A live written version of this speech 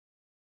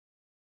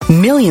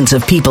Millions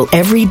of people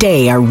every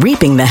day are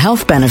reaping the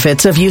health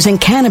benefits of using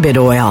cannabis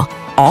oil,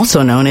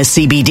 also known as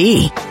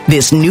CBD.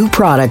 This new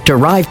product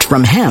derived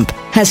from hemp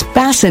has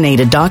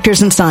fascinated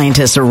doctors and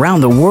scientists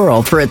around the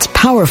world for its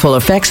powerful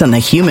effects on the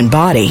human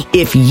body.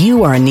 If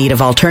you are in need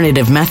of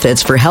alternative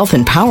methods for health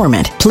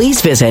empowerment,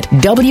 please visit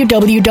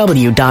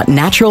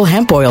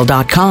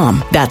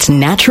www.naturalhempoil.com. That's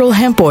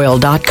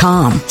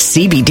naturalhempoil.com.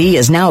 CBD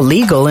is now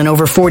legal in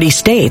over 40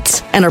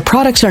 states, and our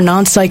products are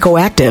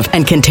non-psychoactive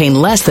and contain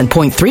less than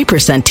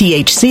 0.3%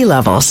 THC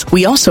levels.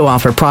 We also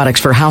offer products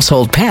for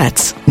household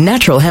pets.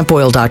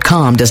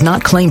 Naturalhempoil.com does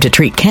not claim to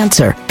treat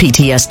cancer,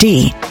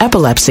 PTSD,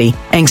 epilepsy,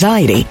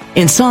 anxiety,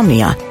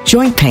 insomnia,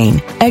 joint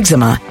pain,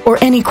 eczema, or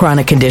any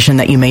chronic condition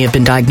that you may have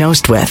been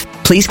diagnosed with.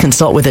 Please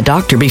consult with a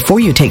doctor before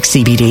you take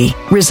CBD.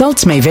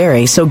 Results may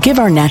vary, so give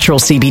our natural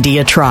CBD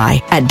a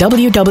try at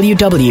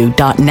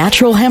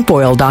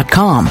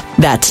www.naturalhempoil.com.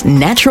 That's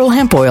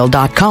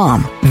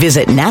naturalhempoil.com.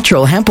 Visit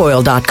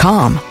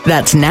naturalhempoil.com.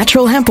 That's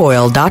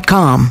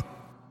naturalhempoil.com.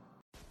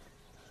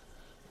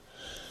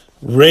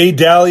 Ray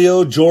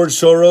Dalio, George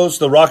Soros,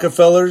 the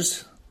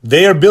Rockefellers,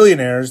 they are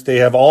billionaires. They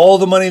have all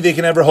the money they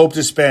can ever hope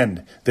to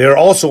spend. They are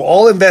also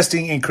all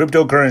investing in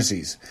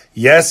cryptocurrencies.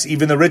 Yes,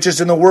 even the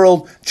richest in the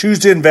world choose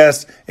to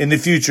invest in the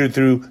future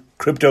through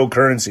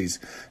cryptocurrencies.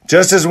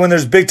 Just as when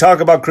there's big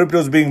talk about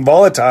cryptos being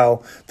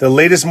volatile, the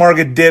latest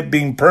market dip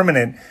being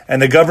permanent,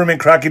 and the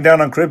government cracking down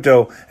on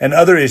crypto and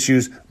other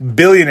issues,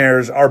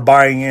 billionaires are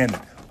buying in.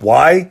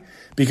 Why?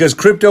 Because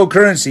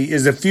cryptocurrency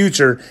is the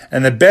future,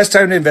 and the best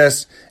time to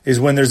invest is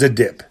when there's a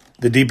dip.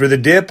 The deeper the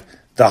dip,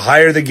 the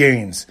higher the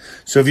gains.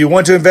 So if you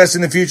want to invest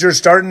in the future,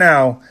 start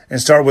now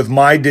and start with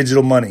My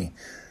Digital Money.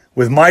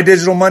 With My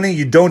Digital Money,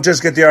 you don't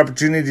just get the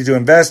opportunity to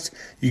invest,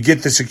 you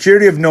get the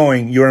security of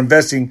knowing you're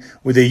investing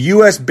with a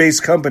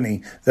U.S.-based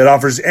company that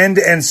offers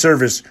end-to-end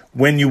service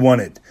when you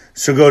want it.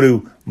 So go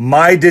to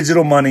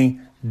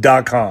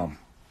mydigitalmoney.com.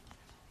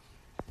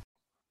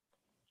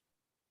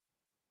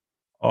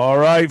 All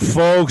right,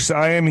 folks,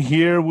 I am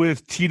here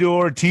with Tito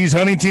Ortiz,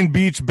 Huntington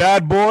Beach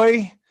bad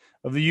boy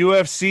of the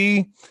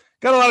UFC.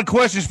 Got a lot of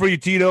questions for you,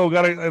 Tito.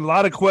 Got a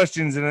lot of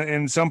questions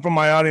and some from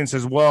my audience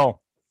as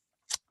well.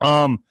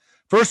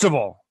 First and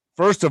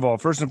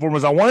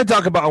foremost, I want to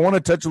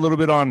touch a little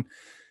bit on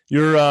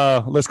your,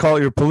 let's call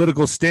it your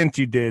political stint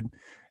you did,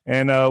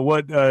 and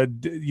what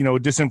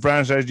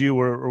disenfranchised you,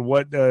 or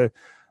what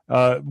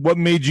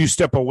made you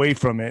step away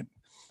from it.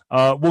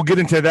 We'll get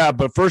into that,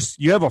 but first,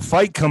 you have a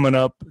fight coming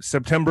up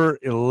September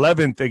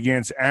 11th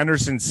against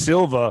Anderson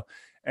Silva,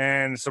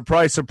 and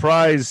surprise,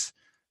 surprise.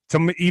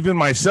 Even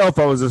myself,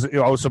 I was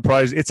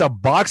surprised. It's a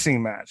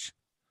boxing match.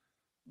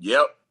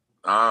 Yep.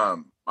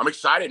 I'm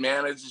excited,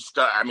 man. It's just,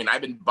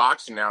 I've been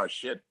boxing now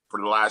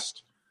for the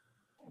last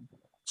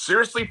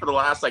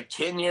like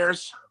 10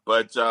 years.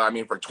 But,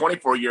 for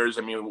 24 years,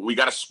 we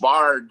got to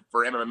spar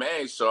for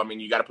MMA. So,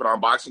 you got to put on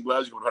boxing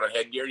gloves, you got to put on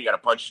headgear, you got to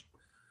punch.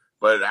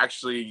 But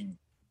actually,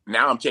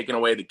 now I'm taking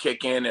away the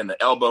kicking and the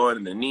elbowing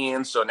and the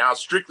kneeing. So now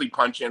it's strictly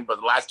punching. But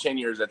the last 10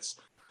 years, that's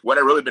what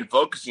I've really been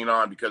focusing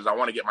on, because I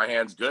want to get my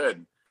hands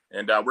good.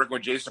 And working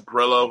with Jason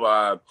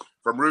Perillo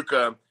from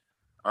Ruka,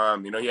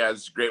 he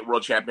has great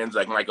world champions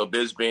like Michael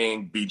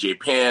Bisping, BJ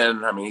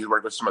Penn. He's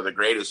worked with some of the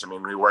greatest.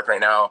 We work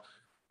right now.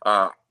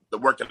 The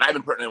work that I've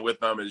been putting in with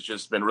them has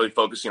just been really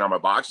focusing on my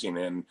boxing.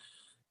 And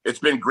it's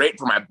been great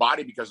for my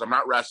body because I'm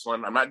not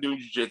wrestling, I'm not doing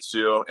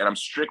jiu-jitsu, and I'm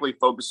strictly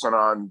focusing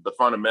on the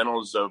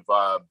fundamentals of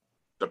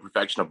the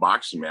perfection of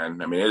boxing, man.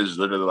 It is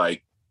literally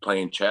like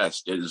playing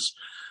chess. It is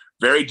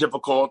very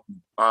difficult,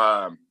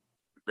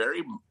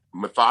 very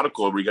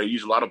methodical. We got to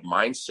use a lot of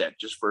mindset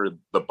just for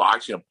the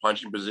boxing,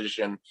 punching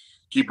position,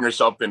 keeping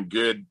yourself in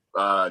good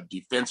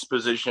defense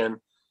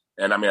position.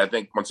 And I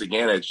think once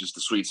again, it's just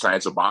the sweet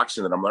science of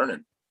boxing that I'm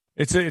learning.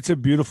 It's a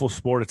beautiful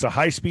sport. It's a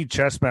high speed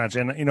chess match.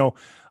 And,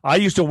 I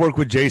used to work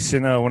with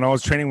Jason when I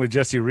was training with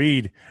Jesse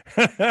Reed.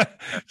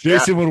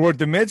 Jason would work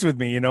the mitts with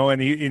me,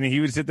 and he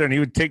would sit there and he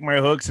would take my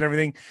hooks and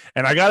everything.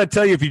 And I got to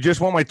tell you, if you just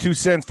want my 2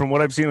 cents from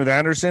what I've seen with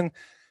Anderson,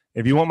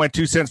 if you want my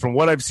 2 cents from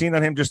what I've seen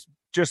on him, just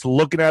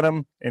looking at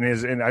him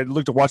and I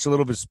looked to watch a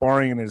little of his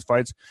sparring and his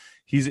fights.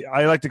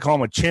 I like to call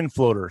him a chin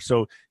floater.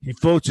 So he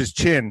floats his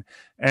chin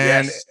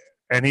and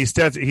he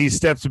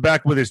steps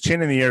back with his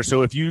chin in the air.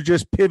 So if you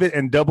just pivot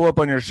and double up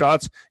on your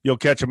shots, you'll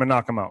catch him and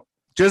knock him out.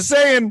 Just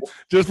saying,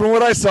 just from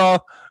what I saw.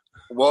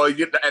 Well,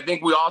 I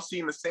think we all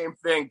seen the same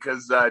thing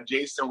because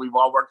Jason, we've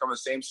all worked on the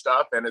same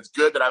stuff, and it's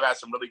good that I've had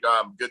some really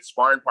good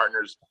sparring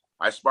partners.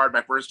 I sparred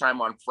my first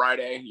time on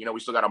Friday. We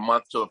still got a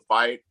month till the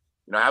fight.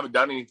 I haven't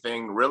done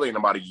anything really in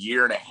about a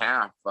year and a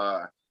half.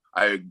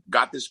 I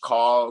got this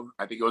call,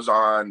 I think it was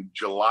on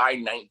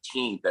July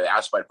 19th, that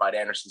asked if I'd fight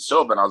Anderson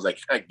Silva. And I was like,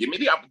 hey, give me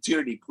the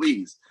opportunity,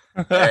 please.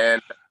 And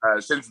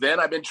since then,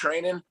 I've been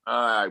training.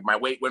 My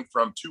weight went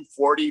from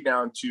 240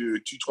 down to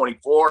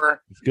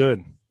 224. It's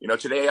good.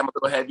 Today I'm a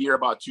little heavier,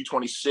 about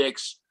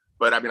 226.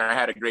 But, I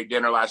had a great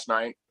dinner last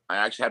night. I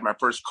actually had my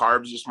first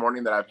carbs this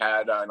morning that I've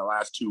had in the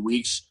last 2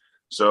 weeks.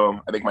 So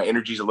I think my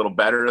energy is a little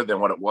better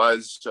than what it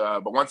was.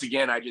 But once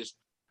again, I just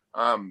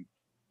when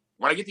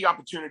I get the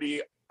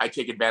opportunity, I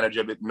take advantage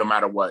of it no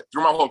matter what.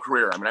 Through my whole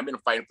career, I mean, I've been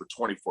fighting for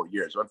 24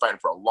 years. I've been fighting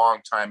for a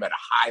long time at a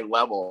high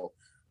level.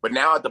 But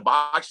now at the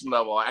boxing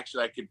level,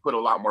 actually, I could put a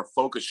lot more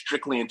focus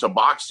strictly into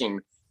boxing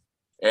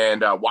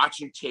and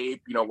watching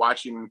tape,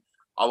 watching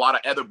a lot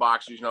of other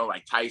boxers,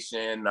 like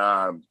Tyson,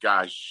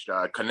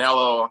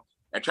 Canelo,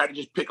 and try to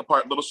just pick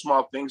apart little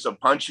small things of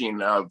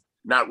punching, of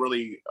not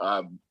really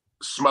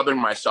smothering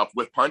myself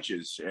with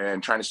punches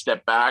and trying to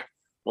step back.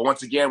 But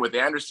once again, with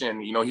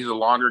Anderson, he's a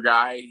longer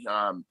guy,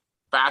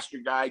 faster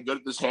guy, good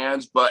with his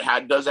hands, but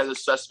does has a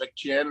suspect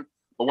chin.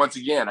 But once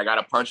again, I got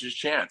to punch his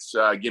chance.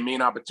 Give me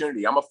an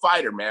opportunity. I'm a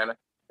fighter, man.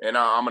 And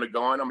I'm going to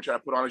go in. I'm going to try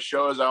to put on a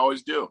show as I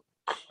always do.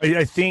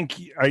 I think,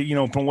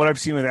 from what I've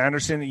seen with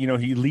Anderson,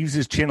 he leaves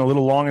his chin a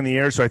little long in the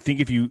air. So I think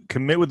if you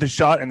commit with the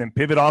shot and then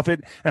pivot off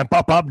it and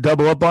pop,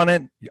 double up on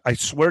it, I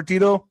swear,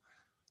 Tito,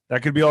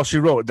 that could be all she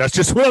wrote. That's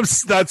just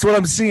that's what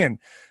I'm seeing.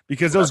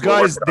 Because those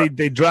guys,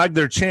 they drag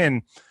their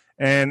chin.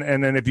 And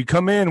then if you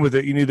come in with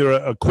either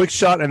a quick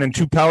shot and then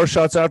 2 power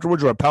shots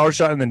afterwards, or a power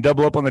shot and then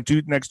double up on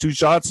the next 2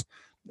 shots,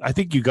 I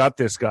think you got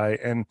this guy.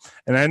 And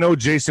I know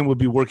Jason will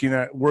be working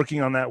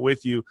on that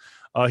with you.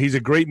 He's a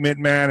great mitt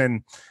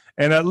man.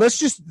 And let's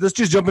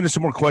just jump into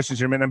some more questions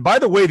here, man. And by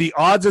the way, the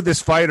odds of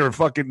this fight are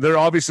they're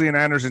obviously in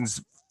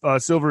Anderson's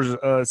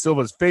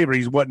Silva's favor.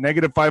 He's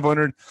negative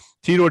 500.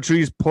 Tito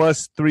Ortiz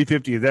plus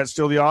 350. Is that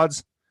still the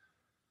odds?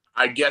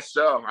 I guess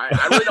so.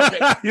 I really don't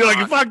care. You're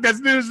like, fuck, that's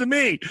news to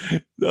me.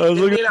 Give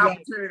me an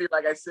opportunity,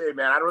 like I say,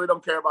 man. I really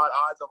don't care about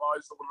odds. I'm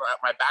always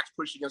my back's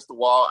pushed against the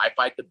wall. I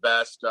fight the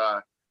best.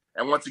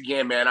 And once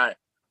again, man,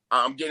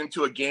 I'm getting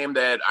to a game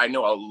that I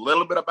know a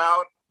little bit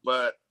about,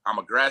 but I'm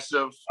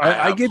aggressive.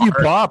 I give you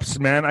props,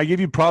 man. I give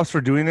you props for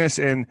doing this.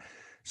 And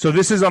so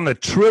this is on the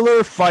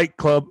Triller Fight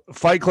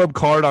Club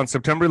card on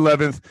September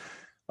 11th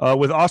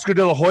with Oscar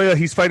De La Hoya.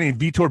 He's fighting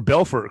Vitor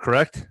Belfort,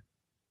 correct?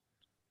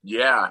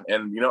 Yeah,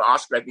 and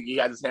Oscar, I think he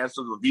has his hands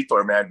full with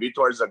Vitor, man.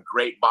 Vitor is a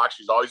great boxer.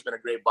 He's always been a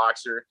great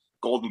boxer.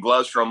 Golden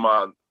gloves from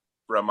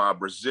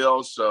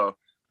Brazil. So,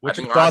 what's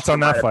your thoughts on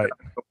that fight?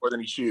 More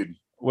than he should.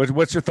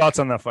 What's your thoughts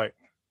on that fight?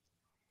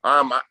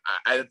 I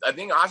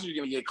think Oscar's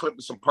going to get clipped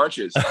with some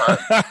punches.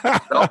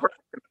 Belfort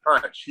can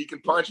punch. He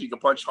can punch. He can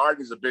punch hard.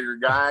 He's a bigger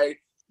guy.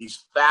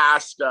 He's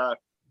fast.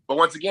 But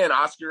once again,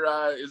 Oscar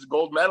is a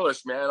gold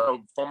medalist, man, a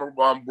former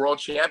world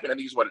champion. I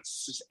think he's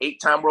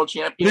 8-time world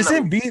champion.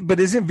 Isn't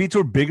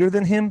Vitor bigger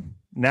than him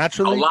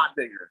naturally? A lot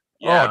bigger.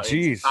 Yeah, oh,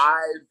 geez.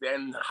 Size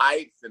and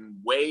height and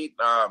weight.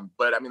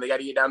 But I mean, they got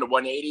to get down to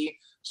 180.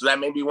 So that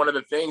may be one of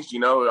the things,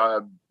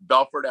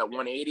 Belfort at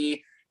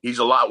 180. He's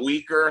a lot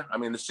weaker. I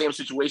mean, the same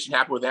situation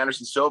happened with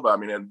Anderson Silva. I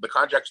mean, the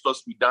contract's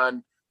supposed to be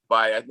done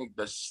by, I think,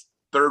 the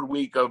 3rd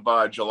week of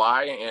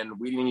July, and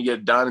we didn't get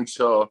it done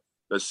until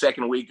the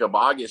 2nd week of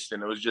August.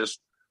 And it was just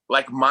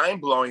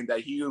mind-blowing that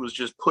he was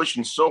just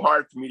pushing so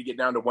hard for me to get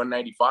down to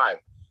 195.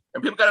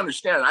 And people got to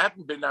understand, I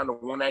haven't been down to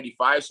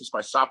 195 since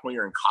my sophomore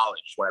year in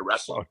college when I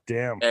wrestled. Oh,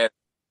 damn. And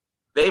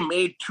they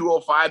made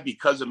 205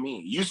 because of me.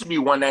 It used to be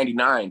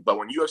 199, but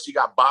when UFC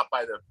got bought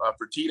by the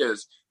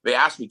Fertittas, they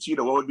asked me,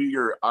 Tito, what would be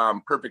your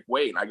perfect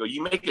weight? And I go,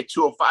 you make it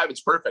 205,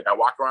 it's perfect. I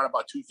walk around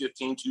about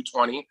 215,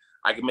 220.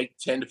 I can make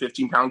 10 to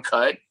 15 pound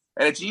cut,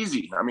 and it's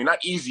easy. I mean,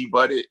 not easy,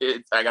 but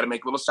I got to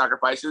make little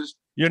sacrifices.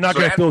 You're not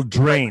going to feel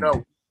drained.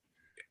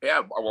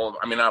 Yeah, well,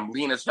 I mean, I'm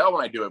lean as hell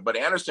when I do it, but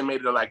Anderson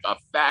made it like a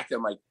fact.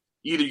 I'm like,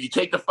 either you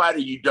take the fight or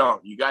you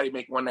don't. You got to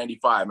make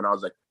 195. And I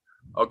was like,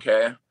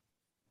 okay.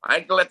 I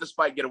ain't gonna let this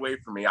fight get away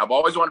from me. I've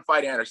always wanted to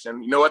fight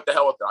Anderson. You know what? The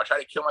hell with it. I'll try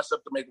to kill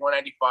myself to make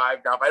 195.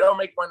 Now, if I don't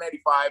make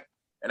 195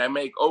 and I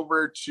make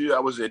over to,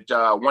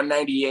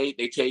 198,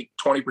 they take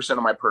 20%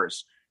 of my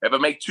purse. If I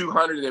make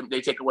 200,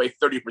 they take away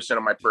 30%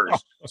 of my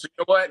purse. So you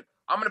know what?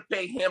 I'm gonna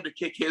pay him to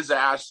kick his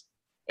ass,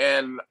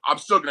 and I'm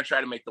still gonna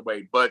try to make the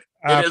weight. But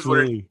it is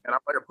what it is. And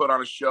I'm gonna put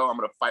on a show. I'm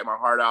gonna fight my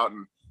heart out,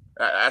 and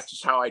that's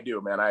just how I do,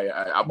 man.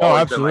 I've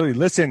always absolutely. Been like,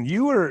 listen,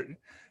 you were.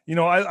 You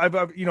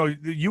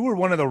you were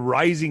one of the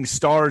rising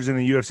stars in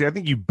the UFC. I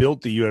think you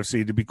built the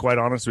UFC, to be quite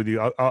honest with you.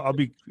 I'll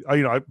be,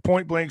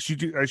 point blank,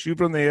 I shoot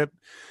from the hip.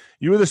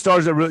 You were the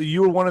stars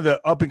you were one of the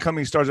up and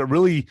coming stars that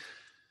really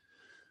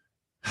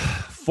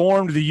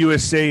formed the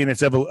USA in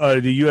its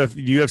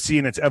UFC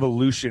in its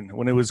evolution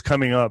when it was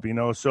coming up.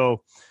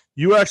 So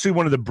you were actually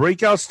one of the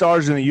breakout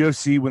stars in the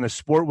UFC when the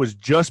sport was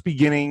just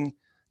beginning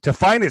to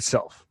find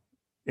itself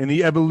in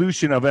the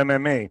evolution of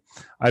MMA.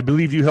 I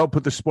believe you helped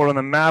put the sport on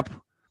the map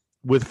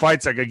with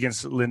fights like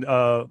against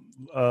Liddell,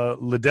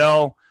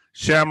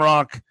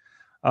 Shamrock.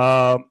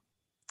 I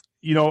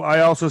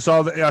also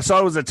saw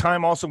it was a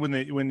time also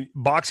when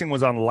boxing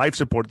was on life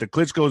support. The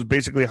Klitschko's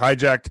basically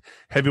hijacked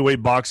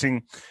heavyweight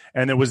boxing,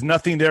 and there was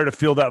nothing there to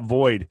fill that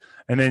void.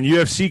 And then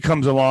UFC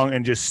comes along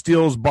and just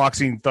steals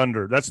boxing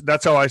thunder.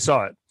 That's how I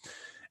saw it.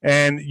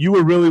 And you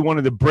were really one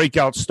of the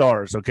breakout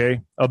stars,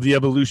 okay, of the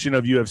evolution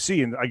of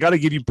UFC. And I got to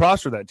give you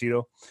props for that,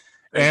 Tito.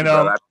 Thank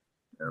you,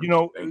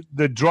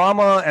 the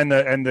drama and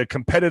the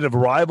competitive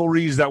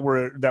rivalries that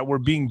were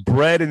being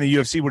bred in the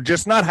UFC were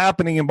just not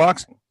happening in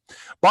boxing.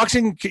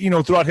 Boxing,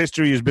 throughout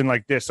history has been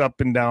like this, up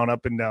and down,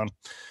 up and down.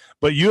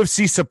 But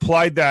UFC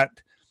supplied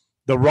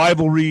the the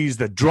rivalries,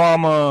 the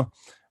drama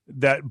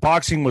that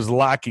boxing was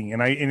lacking.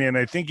 And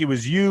I think it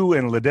was you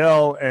and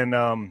Liddell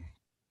and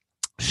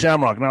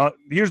Shamrock. Now,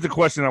 here's the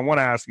question I want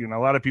to ask you, and a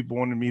lot of people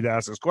wanted me to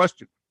ask this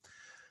question.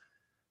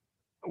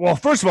 Well,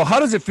 first of all, how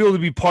does it feel to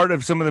be part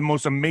of some of the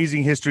most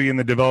amazing history in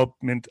the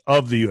development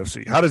of the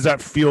UFC? How does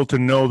that feel to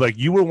know like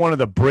you were one of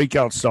the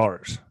breakout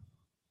stars?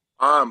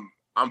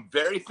 I'm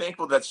very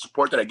thankful that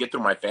support that I get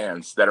through my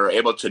fans that are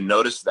able to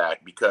notice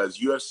that, because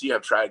UFC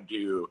have tried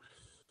to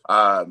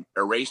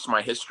erase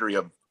my history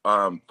of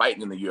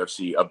fighting in the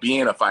UFC, of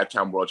being a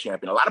 5-time world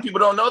champion. A lot of people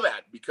don't know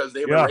that because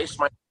they've erased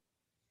my.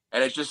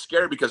 And it's just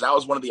scary because I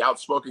was one of the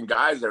outspoken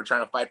guys that are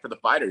trying to fight for the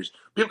fighters.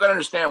 People got to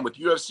understand with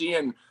UFC,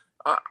 and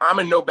I'm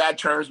in no bad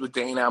terms with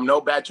Dana. I'm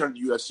no bad terms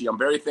with UFC. I'm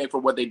very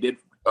thankful for what they did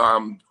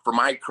for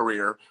my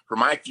career, for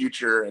my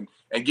future, and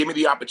give me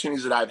the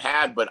opportunities that I've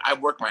had. But I've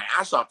worked my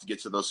ass off to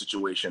get to those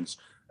situations,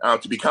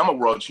 to become a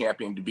world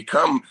champion, to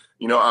become,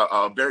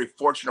 a very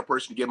fortunate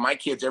person, to give my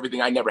kids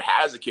everything I never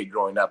had as a kid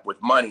growing up,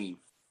 with money,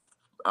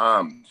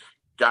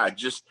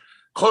 just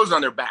clothes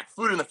on their back,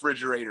 food in the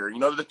refrigerator,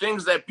 the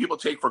things that people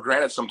take for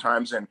granted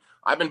sometimes. And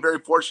I've been very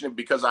fortunate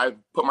because I've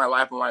put my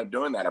life in line of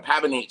doing that. I've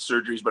having 8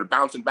 surgeries, but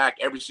bouncing back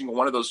every single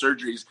one of those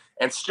surgeries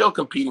and still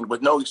competing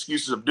with no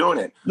excuses of doing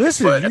it.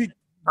 Listen, but at the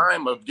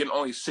time of getting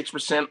only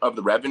 6% of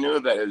the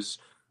revenue that is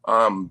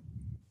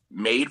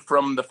made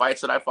from the fights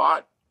that I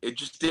fought, it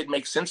just didn't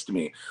make sense to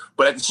me.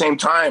 But at the same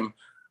time,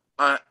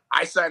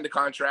 I signed the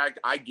contract.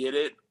 I get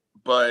it,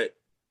 but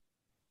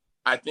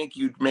I think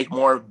you'd make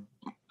more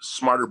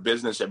smarter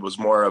business. It was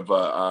more of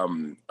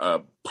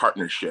a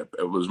partnership.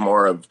 It was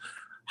more of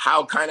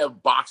how kind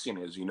of boxing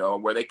is,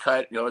 where they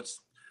cut, it's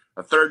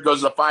a third goes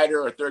to the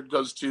fighter, a third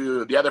goes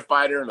to the other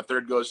fighter, and a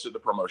third goes to the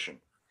promotion.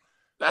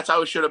 That's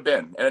how it should have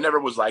been. And it never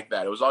was like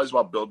that. It was always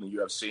about building the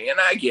UFC. And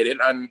I get it.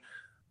 And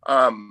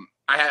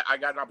I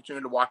got an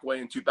opportunity to walk away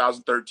in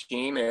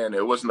 2013, and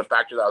it wasn't the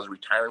factor that I was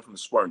retiring from the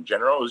sport in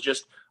general. It was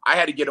just I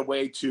had to get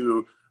away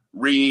to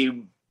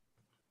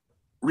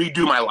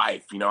redo my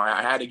life.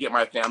 I had to get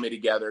my family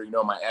together.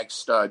 My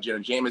ex, Jenna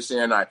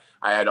Jameson, I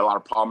had a lot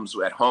of problems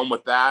at home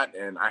with that.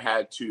 And I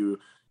had to,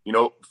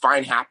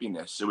 find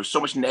happiness. There was so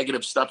much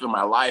negative stuff in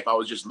my life. I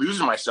was just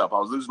losing myself. I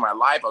was losing my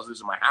life. I was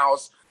losing my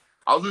house.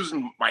 I was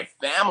losing my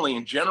family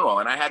in general.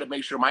 And I had to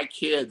make sure my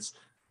kids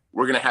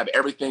were going to have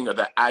everything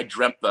that I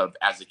dreamt of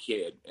as a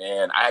kid.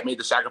 And I had made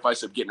the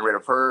sacrifice of getting rid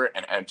of her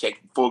and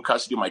taking full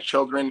custody of my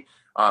children.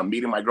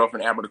 Meeting my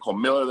girlfriend, Amber Nicole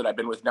Miller, that I've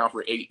been with now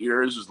for 8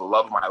 years, is the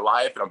love of my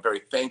life. And I'm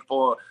very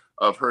thankful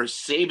of her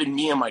saving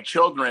me and my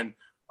children.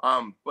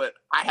 But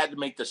I had to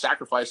make the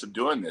sacrifice of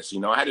doing this.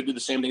 I had to do the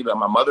same thing that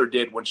my mother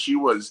did when she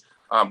was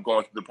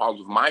going through the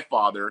problems with my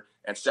father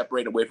and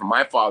separated away from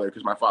my father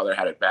because my father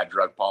had a bad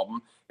drug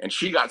problem. And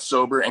she got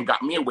sober and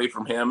got me away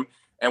from him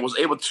and was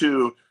able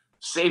to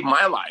save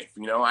my life.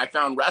 I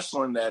found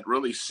wrestling that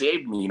really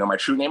saved me. My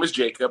true name is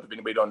Jacob. If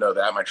anybody don't know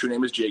that, my true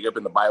name is Jacob.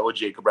 In the Bible,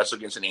 Jacob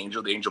wrestled against an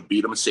angel. The angel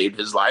beat him and saved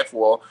his life.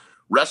 Well,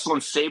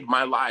 wrestling saved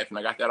my life, and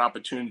I got that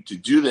opportunity to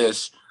do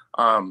this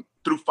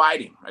through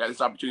fighting. I got this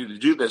opportunity to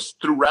do this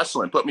through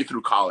wrestling. Put me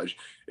through college.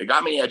 It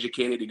got me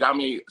educated. It got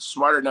me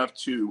smart enough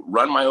to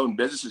run my own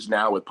businesses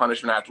now with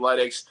Punishment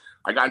Athletics.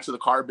 I got into the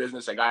car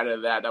business. I got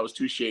into that. That was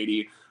too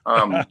shady.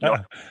 I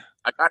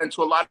got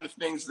into a lot of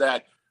things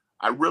that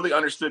I really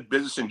understood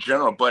business in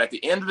general, but at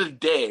the end of the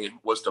day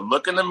was to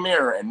look in the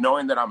mirror and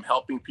knowing that I'm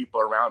helping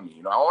people around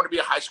me. I want to be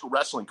a high school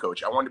wrestling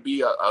coach. I want to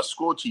be a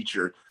school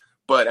teacher.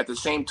 But at the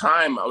same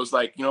time, I was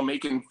like,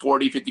 making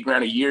 40, 50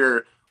 grand a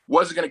year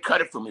wasn't going to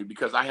cut it for me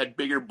because I had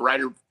bigger,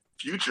 brighter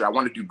future. I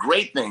want to do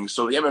great things.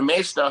 So the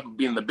MMA stuff,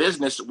 being in the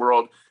business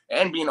world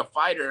and being a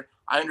fighter,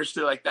 I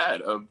understood like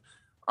that.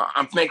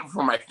 I'm thankful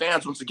for my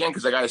fans once again,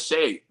 because I got to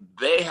say,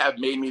 they have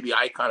made me the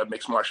icon of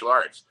mixed martial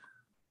arts.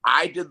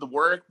 I did the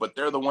work, but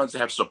they're the ones that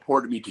have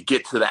supported me to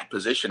get to that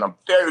position. I'm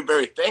very,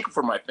 very thankful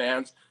for my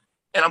fans,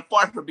 and I'm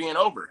far from being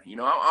over.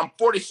 I'm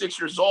 46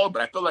 years old,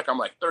 but I feel like I'm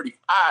like 35.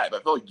 I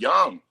feel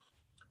young.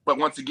 But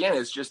once again,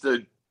 it's just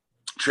the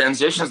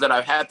transitions that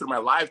I've had through my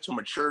life to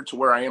mature to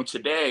where I am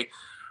today.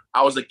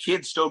 I was a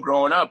kid still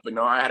growing up.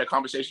 I had a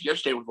conversation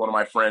yesterday with one of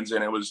my friends,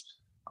 and it was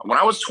when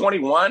I was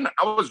 21,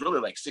 I was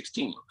really like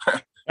 16.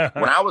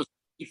 When I was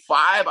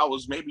 5, I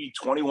was maybe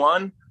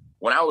 21.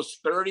 When I was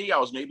 30, I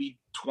was maybe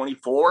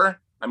 24.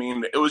 I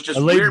mean, it was just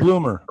a late weird.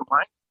 bloomer.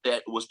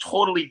 That was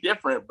totally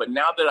different. But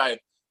now that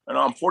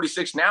I'm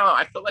 46 now,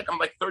 I feel like I'm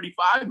like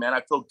 35, man.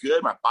 I feel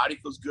good. My body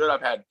feels good.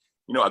 I've had,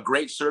 a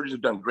great surgeon.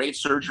 I've done great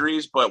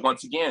surgeries. But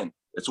once again,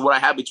 it's what I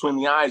have between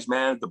the eyes,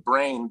 man, the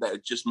brain,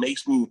 that just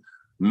makes me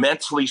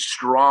mentally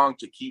strong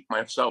to keep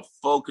myself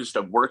focused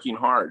of working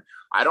hard.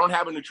 I don't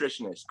have a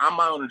nutritionist. I'm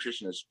my own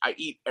nutritionist. I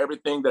eat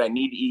everything that I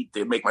need to eat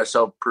to make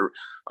myself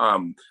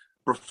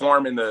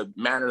perform in the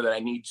manner that I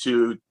need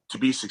to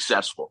be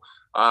successful.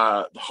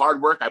 The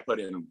hard work I put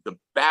in, the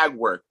bag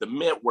work, the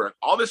mitt work,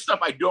 all this stuff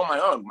I do on my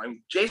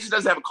own. Jason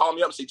doesn't have to call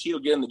me up and say, Tito,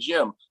 get in the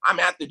gym. I'm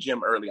at the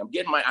gym early.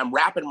 I'm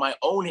wrapping my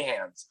own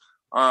hands.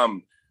 I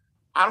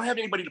don't have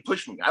anybody to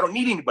push me. I don't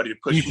need anybody to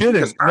push me. You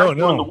shouldn't.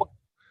 No.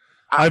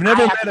 I've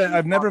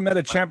never met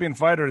a champion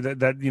fighter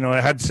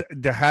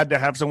that had to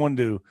have someone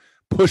to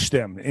push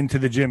them into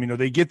the gym.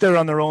 They get there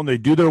on their own. They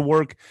do their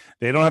work.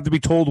 They don't have to be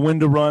told when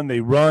to run. They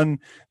run.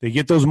 They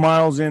get those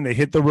miles in. They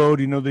hit the road.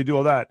 They do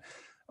all that.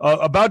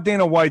 About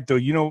Dana White,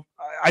 though,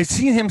 I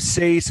see him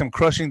say some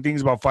crushing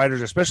things about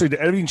fighters, especially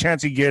every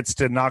chance he gets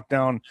to knock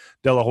down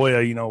De La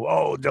Hoya.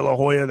 De La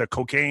Hoya, the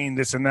cocaine,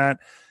 this and that.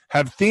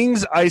 Have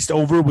things iced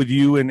over with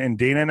you and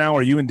Dana now?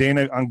 Are you and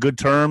Dana on good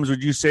terms,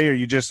 would you say? Or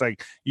you just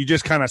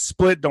kind of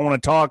split, don't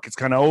want to talk, it's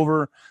kind of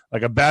over,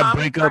 like a bad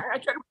breakup? I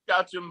try to reach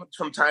out to him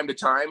from time to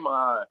time.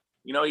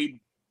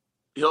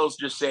 He'll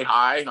just say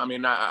hi. I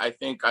mean, I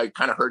think I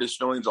kind of hurt his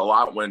feelings a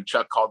lot when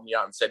Chuck called me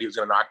out and said he was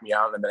going to knock me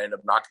out, and then I ended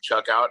up knocking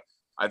Chuck out.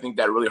 I think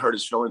that really hurt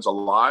his feelings a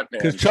lot.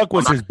 Because Chuck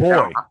was his boy.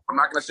 I'm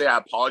not going to say I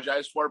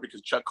apologize for it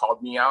because Chuck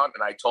called me out,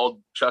 and I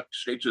told Chuck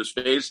straight to his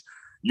face,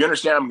 you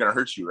understand I'm going to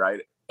hurt you,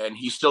 right? And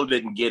he still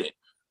didn't get it.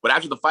 But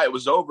after the fight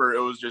was over,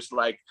 it was just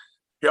like,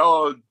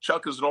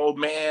 Chuck is an old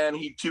man.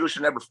 Tito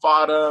should never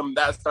fought him.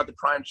 That's not the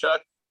prime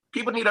Chuck.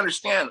 People need to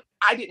understand,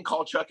 I didn't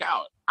call Chuck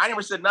out. I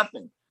never said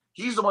nothing.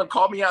 He's the one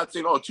called me out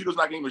saying, Tito's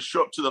not going to even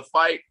show up to the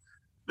fight.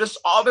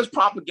 All this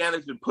propaganda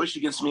has been pushed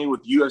against me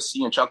with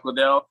UFC and Chuck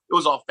Liddell. It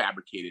was all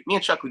fabricated. Me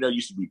and Chuck Liddell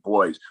used to be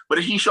boys,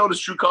 but he showed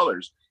his true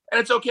colors, and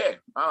it's okay.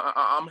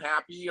 I'm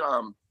happy.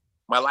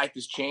 My life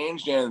has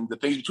changed, and the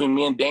things between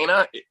me and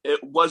Dana,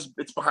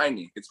 it's behind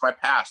me. It's my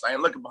past. I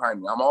ain't looking behind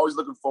me. I'm always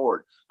looking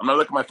forward. I'm not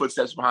looking at my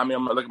footsteps behind me.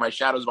 I'm not looking at my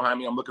shadows behind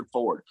me. I'm looking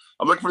forward.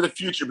 I'm looking for the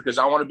future because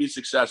I want to be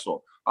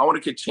successful. I want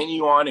to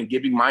continue on and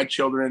giving my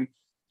children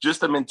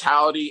just the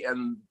mentality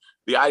and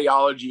the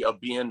ideology of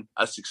being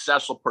a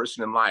successful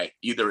person in life.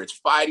 Either it's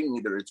fighting,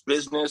 either it's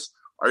business,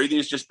 or either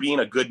it's just being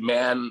a good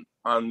man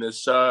on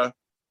this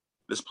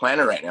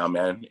planet right now,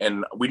 man.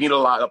 And we need a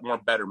lot more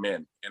better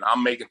men. And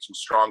I'm making some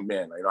strong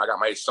men. I got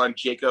my son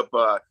Jacob,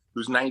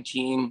 who's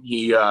 19.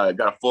 He got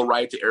a full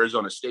ride to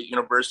Arizona State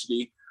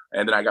University.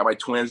 And then I got my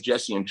twins,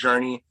 Jesse and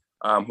Journey,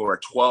 who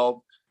are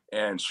 12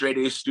 and straight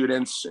A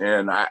students.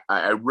 And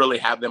I really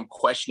have them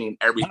questioning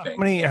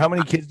everything. How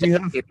many kids do you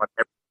have?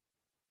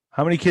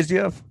 How many kids do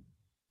you have?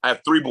 I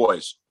have 3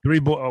 boys. 3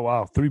 boys. Oh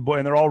wow, 3 boys,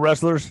 and they're all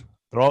wrestlers.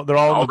 They're all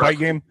in the fight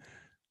game.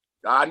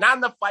 Not in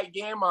the fight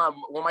game. Well,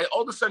 my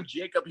oldest son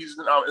Jacob, he's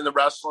in the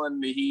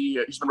wrestling.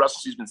 He's been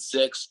wrestling since he's been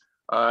 6.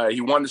 He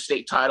won the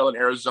state title in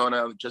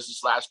Arizona just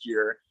this last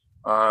year.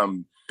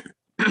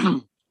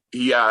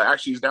 He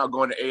actually is now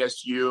going to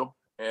ASU,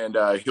 and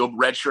he'll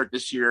redshirt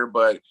this year.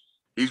 But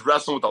he's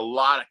wrestling with a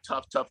lot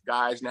of tough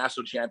guys,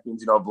 national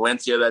champions.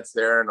 Valencia that's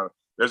there, and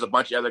there's a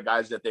bunch of other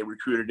guys that they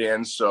recruited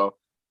in. So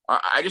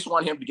I just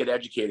want him to get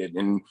educated.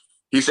 And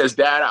he says,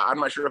 Dad, I'm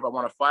not sure if I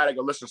want to fight. I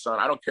go, listen, son,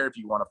 I don't care if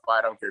you want to fight.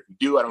 I don't care if you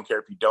do. I don't care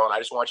if you don't. I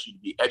just want you to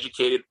be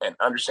educated and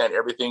understand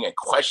everything and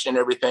question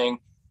everything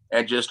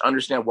and just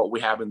understand what we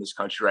have in this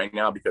country right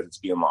now because it's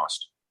being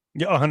lost.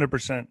 Yeah,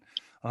 100%.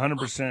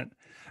 100%.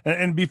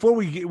 And before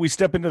we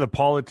step into the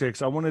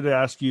politics, I wanted to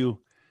ask you,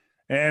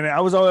 and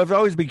I've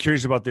always been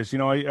curious about this. A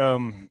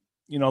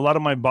lot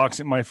of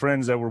my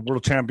friends that were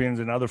world champions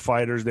and other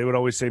fighters, they would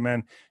always say,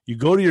 man, you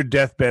go to your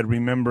deathbed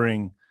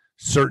remembering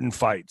certain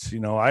fights.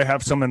 I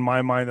have some in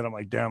my mind that I'm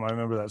like, damn, I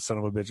remember that son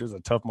of a bitch. It was a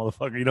tough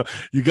motherfucker.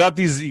 You got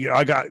these,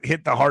 I got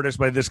hit the hardest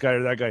by this guy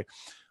or that guy.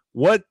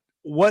 What,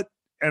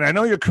 and I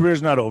know your career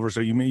is not over,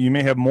 so you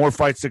may have more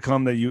fights to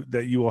come that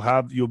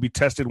you'll be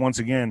tested once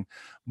again.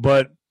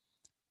 But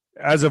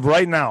as of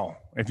right now,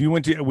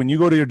 when you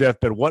go to your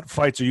deathbed, what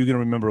fights are you going to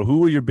remember? Who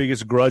were your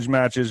biggest grudge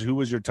matches? Who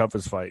was your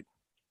toughest fight?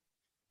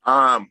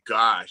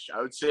 Gosh, I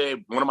would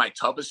say one of my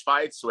toughest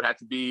fights would have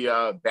to be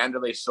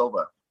Vanderlei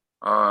Silva.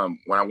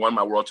 When I won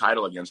my world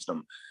title against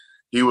him,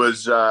 he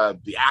was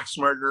the axe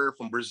murderer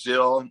from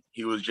Brazil.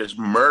 He was just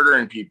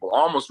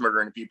almost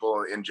murdering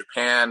people in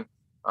Japan.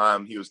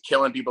 He was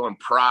killing people in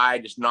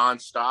Pride, just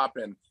nonstop.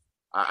 And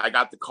I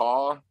got the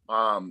call.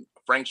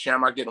 Frank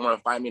Shamrock didn't want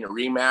to fight me in a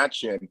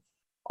rematch, and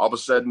all of a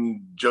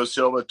sudden, Joe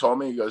Silva told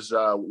me, he goes,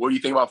 "What do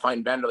you think about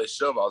fighting Vanderlei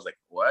Silva?" I was like,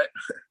 "What?"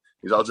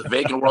 He's like, "It's a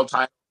vacant world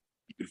title.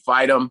 You could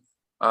fight him."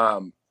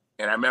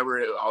 And I remember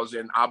I was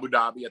in Abu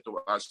Dhabi at the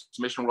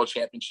Submission World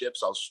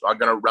Championships. I was going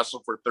to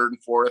wrestle for 3rd and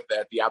 4th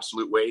at the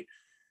absolute weight.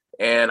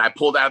 And I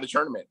pulled out of the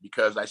tournament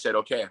because I said,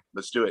 okay,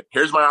 let's do it.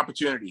 Here's my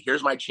opportunity.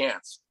 Here's my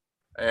chance.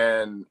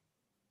 And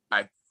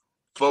I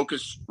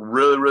focused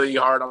really, really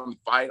hard on the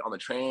fight, on a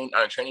training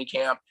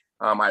camp.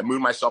 I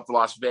moved myself to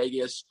Las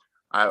Vegas.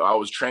 I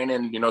was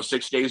training,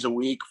 6 days a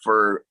week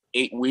for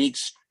 8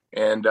 weeks.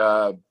 And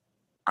I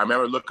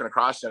remember looking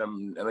across at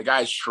him, and the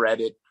guy's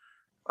shredded.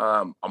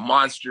 A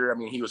monster. I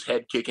mean, he was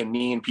head kicking,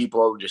 kneeing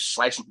people, just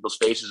slicing people's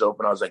faces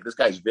open. I was like, this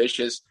guy's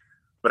vicious.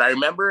 But I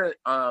remember in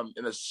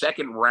the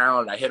 2nd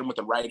round, I hit him with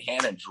the right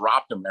hand and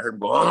dropped him. I heard him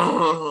go,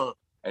 "Ugh,"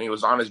 and he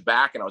was on his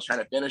back, and I was trying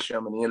to finish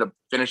him, and he ended up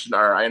finishing.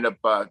 I ended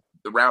up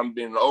the round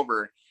being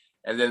over.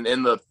 And then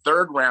in the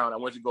 3rd round, I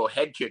went to go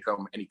head kick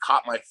him, and he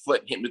caught my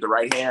foot and hit me with the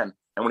right hand.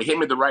 And when he hit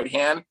me with the right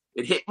hand,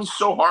 it hit me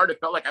so hard it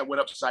felt like I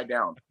went upside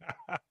down.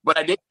 But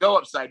I didn't go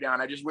upside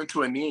down. I just went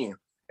to a knee.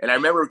 And I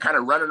remember kind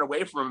of running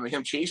away from him and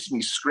him chasing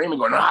me, screaming,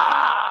 going,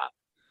 "Ah!"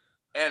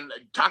 And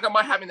talking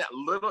about having that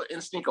little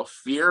instinct of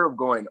fear of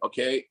going,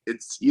 okay,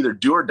 it's either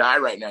do or die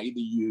right now. Either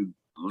you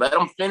let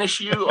them finish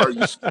you or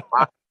you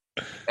survive.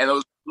 And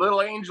those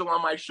little angel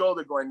on my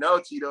shoulder going, no,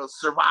 Tito,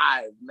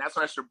 survive. And that's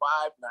when I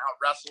survived and I out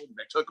wrestled and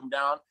I took him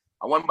down.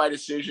 I won by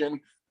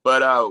decision,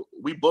 but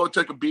we both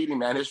took a beating,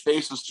 man. His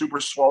face was super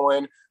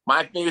swollen.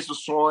 My face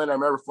was swollen. I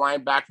remember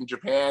flying back from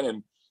Japan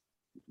and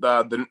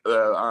the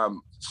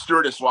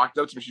stewardess walked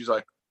up to me. She's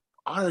like,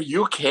 are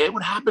you okay?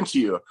 What happened to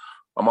you?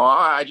 I'm all,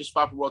 I just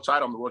fought for the world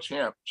title. I'm the world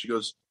champ. She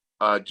goes,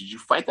 did you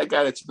fight that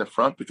guy that's in the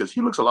front? Because he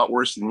looks a lot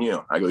worse than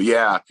you. I go,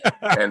 yeah.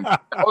 And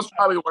that was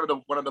probably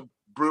one of the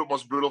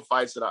most brutal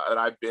fights that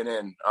I've been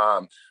in.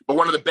 But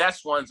one of the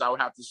best ones I would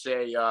have to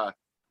say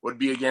would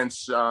be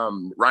against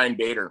Ryan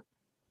Bader.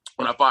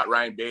 When I fought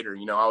Ryan Bader,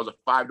 I was a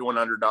 5-1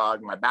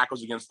 underdog. My back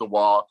was against the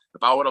wall.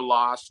 If I would have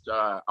lost,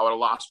 I would have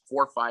lost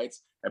 4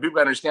 fights. And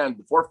people understand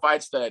the 4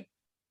 fights that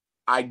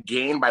I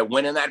gained by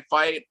winning that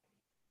fight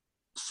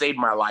saved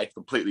my life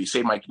completely,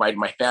 saved my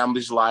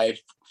family's life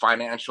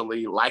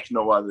financially like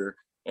no other.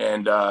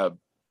 And at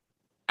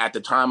the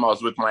time I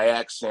was with my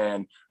ex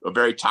and a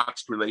very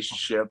toxic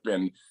relationship.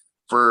 And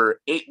for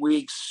 8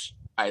 weeks,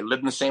 I lived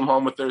in the same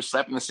home with her,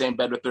 slept in the same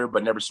bed with her,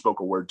 but never spoke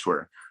a word to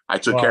her. I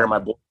took care of my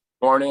boy in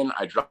the morning.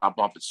 I dropped them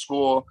off at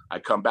school. I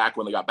come back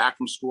when they got back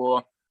from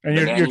school. And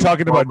you're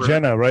talking about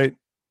Jenna, right?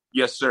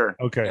 Yes, sir.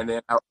 Okay. And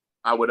then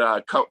I would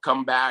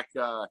come back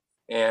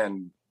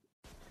and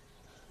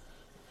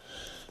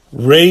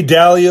Ray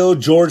Dalio,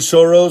 George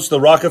Soros, the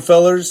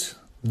Rockefellers,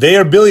 they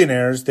are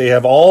billionaires. They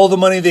have all the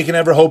money they can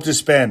ever hope to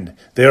spend.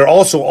 They are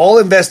also all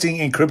investing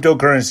in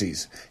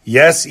cryptocurrencies.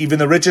 Yes, even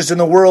the richest in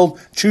the world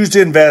choose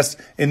to invest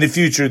in the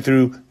future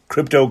through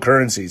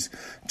cryptocurrencies.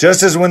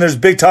 Just as when there's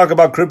big talk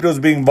about cryptos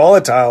being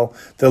volatile,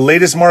 the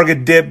latest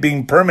market dip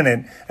being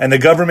permanent, and the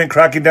government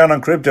cracking down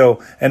on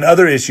crypto and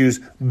other issues,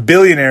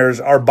 billionaires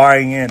are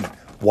buying in.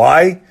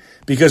 Why?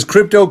 Because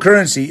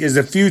cryptocurrency is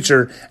the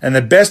future, and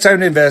the best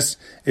time to invest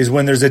is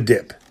when there's a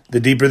dip. The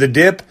deeper the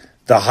dip,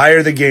 the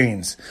higher the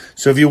gains.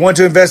 So if you want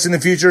to invest in the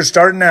future,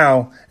 start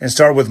now and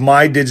start with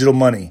My Digital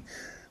Money.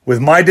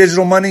 With My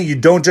Digital Money, you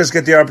don't just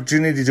get the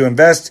opportunity to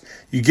invest,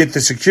 you get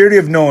the security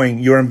of knowing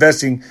you're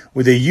investing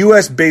with a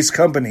U.S.-based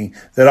company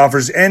that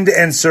offers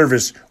end-to-end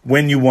service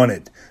when you want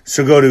it.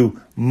 So go to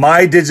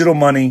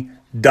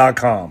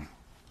mydigitalmoney.com.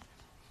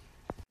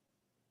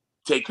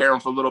 Take care of him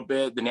for a little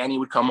bit. The nanny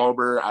would come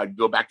over. I'd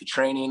go back to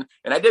training.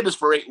 And I did this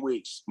for 8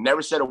 weeks.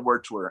 Never said a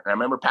word to her. And I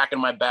remember packing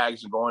my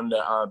bags and going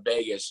to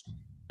Vegas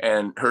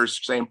and her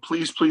saying,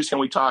 please, can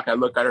we talk? And I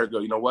look at her and go,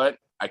 you know what?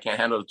 I can't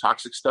handle the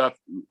toxic stuff.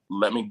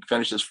 Let me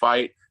finish this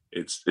fight.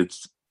 It's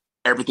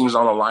everything's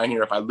on the line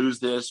here. If I lose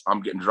this,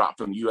 I'm getting dropped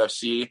from the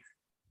UFC.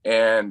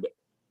 And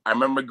I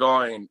remember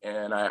going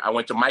and I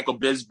went to Michael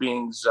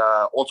Bisping's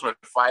Ultimate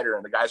Fighter.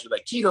 And the guys were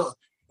like, Tito,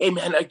 hey,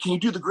 man, can you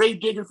do the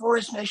grave digger for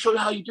us? Man, show you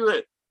how you do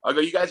it. I go,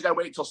 you guys got to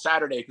wait until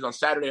Saturday because on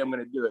Saturday I'm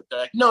going to do it.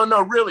 They're like, no,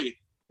 really.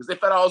 Because they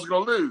thought I was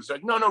going to lose. They're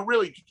like, no,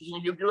 really. Can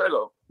you do it? I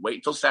go, wait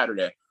until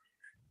Saturday.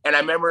 And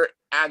I remember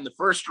in the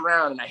first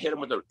round, and I hit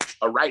him with a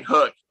right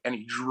hook, and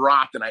he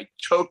dropped, and I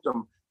choked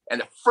him.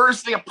 And the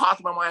first thing that popped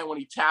in my mind when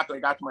he tapped and I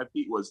got to my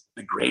feet was,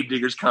 the grave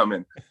digger's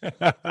coming.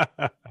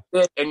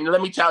 And let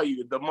me tell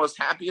you, the most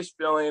happiest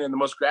feeling and the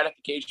most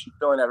gratification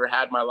feeling I ever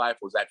had in my life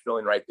was that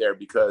feeling right there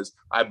because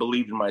I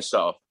believed in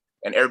myself.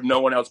 And no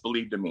one else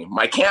believed in me.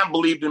 My camp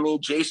believed in me.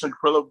 Jason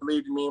Caprillo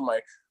believed in me.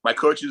 My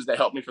coaches that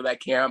helped me for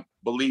that camp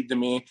believed in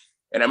me.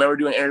 And I remember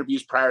doing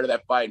interviews prior to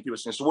that fight, and people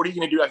saying, "So what are you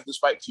going to do after this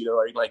fight, Tito?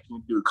 Are you can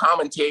you do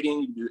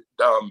commentating? You're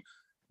going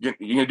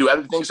to do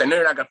other things? I know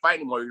you're not going to fight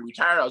anymore. You're going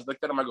to retire." I was looking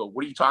at him. I go,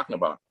 "What are you talking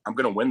about? I'm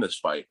going to win this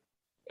fight."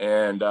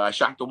 And I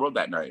shocked the world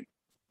that night.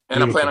 And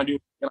beautiful. I plan on doing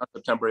it on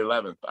September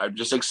 11th. I'm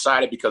just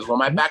excited because when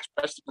my back's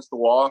pressed against the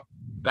wall,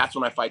 that's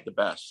when I fight the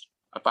best.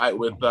 I fight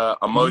with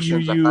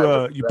emotions.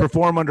 You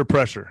perform under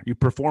pressure. You're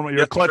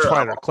a clutch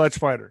fighter. Clutch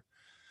fighter.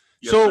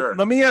 Yes, so sir.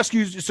 Let me ask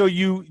you. So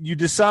you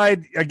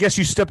decide. I guess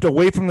you stepped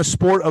away from the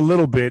sport a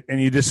little bit, and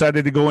you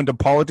decided to go into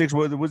politics.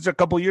 Was it a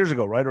couple of years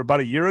ago, right, or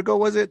about a year ago?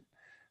 Was it?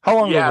 How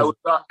long ago?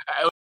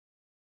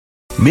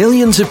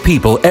 Millions of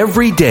people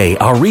every day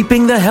are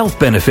reaping the health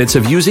benefits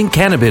of using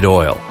cannabis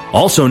oil,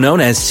 also known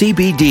as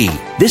CBD.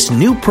 This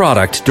new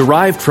product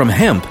derived from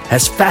hemp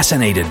has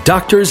fascinated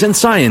doctors and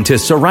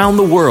scientists around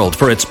the world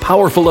for its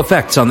powerful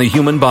effects on the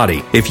human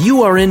body. If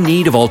you are in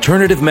need of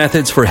alternative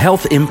methods for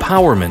health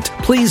empowerment,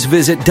 please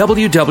visit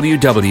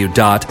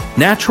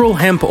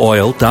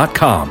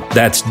www.naturalhempoil.com.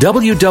 That's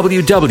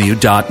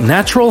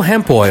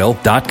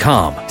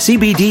www.naturalhempoil.com.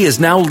 CBD is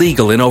now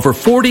legal in over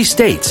 40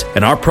 states,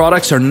 and our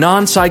products are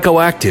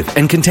non-psychoactive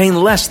and contain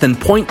less than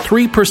 0.3%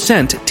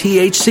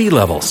 THC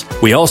levels.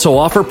 We also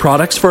offer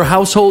products for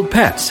household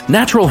pets.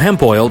 Natural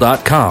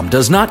NaturalHempOil.com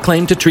does not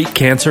claim to treat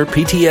cancer,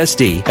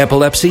 PTSD,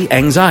 epilepsy,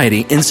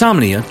 anxiety,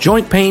 insomnia,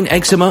 joint pain,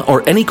 eczema,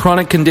 or any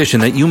chronic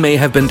condition that you may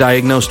have been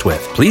diagnosed with.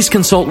 Please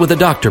consult with a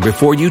doctor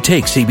before you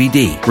take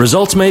CBD.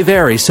 Results may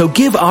vary, so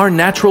give our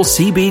natural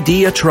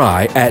CBD a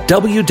try at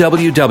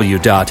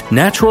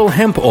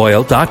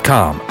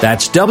www.naturalhempoil.com.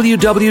 That's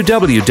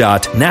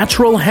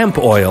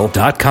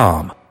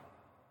www.naturalhempoil.com.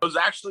 It was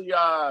actually,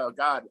 I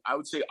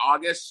would say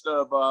August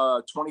of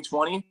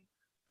 2020.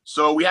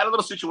 So we had a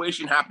little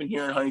situation happen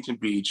here in Huntington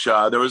Beach.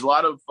 There was a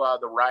lot of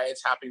the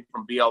riots happening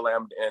from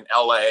BLM in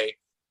LA,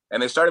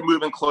 and they started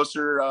moving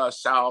closer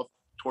south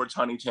towards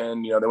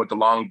Huntington. They went to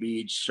Long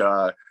Beach,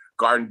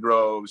 Garden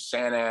Grove,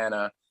 Santa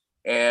Ana,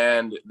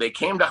 and they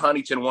came to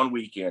Huntington one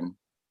weekend.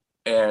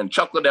 And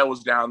Chuck Liddell was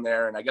down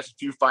there, and I guess a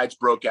few fights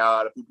broke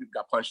out. A few people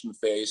got punched in the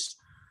face.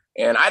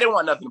 And I didn't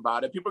want nothing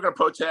about it. People are going to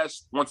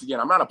protest. Once again,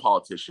 I'm not a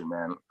politician,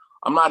 man.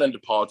 I'm not into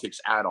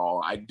politics at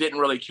all. I didn't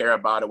really care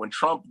about it. When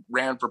Trump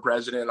ran for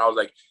president, I was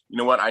like, you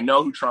know what? I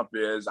know who Trump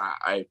is.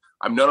 I've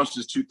known him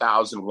since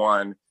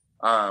 2001.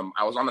 I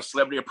was on The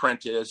Celebrity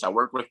Apprentice. I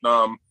worked with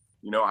them.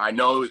 I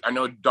know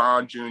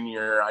Don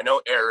Jr. I know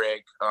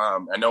Eric.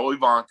 I know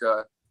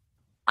Ivanka.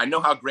 I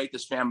know how great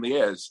this family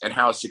is and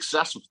how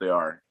successful they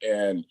are.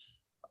 And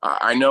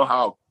I know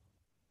how,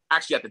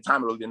 actually at the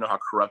time, I really didn't know how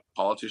corrupt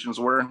politicians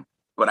were.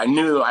 But I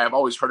have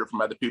always heard it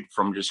from other people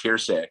from just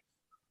hearsay.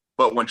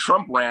 But when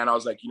Trump ran, I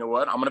was like, you know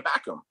what? I'm going to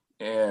back him.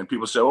 And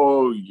people say,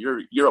 oh,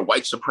 you're a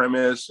white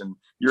supremacist and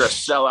you're a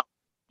sellout.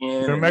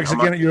 You're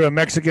a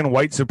Mexican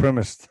white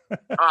supremacist.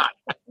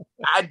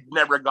 I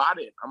never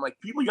got it. I'm like,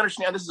 people, you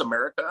understand this is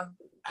America?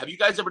 Have you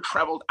guys ever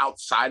traveled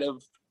outside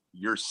of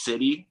your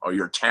city or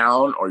your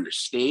town or your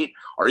state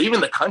or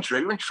even the country?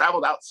 Have you even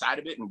traveled outside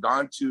of it and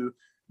gone to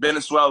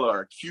Venezuela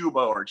or Cuba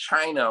or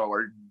China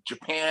or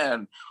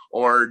Japan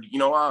or,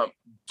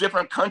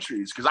 different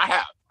countries? Because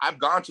I've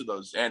gone to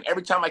those. And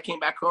every time I came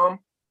back home,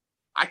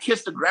 I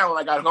kissed the ground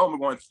when I got home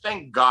and going,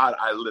 thank God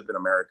I live in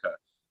America.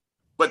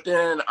 But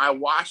then I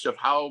watched of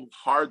how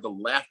hard the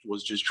left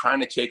was just trying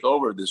to take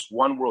over this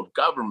one world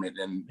government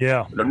and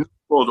the new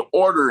world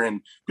order. And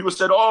people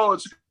said, oh,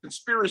 it's a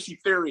conspiracy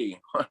theory.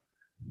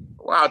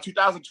 Wow,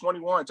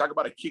 2021, talk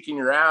about a kick in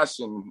your ass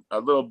and a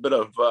little bit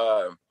of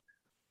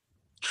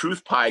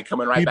truth pie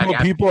coming back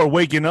at people are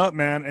waking up,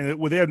 man,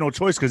 and they have no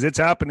choice because it's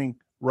happening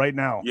right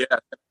now. Yeah.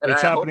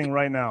 It's happening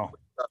right now.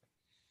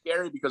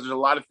 Scary because there's a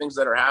lot of things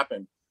that are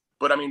happening.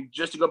 But I mean,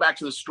 just to go back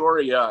to the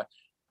story,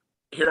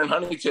 here in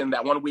Huntington,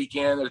 that one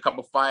weekend, there's a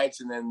couple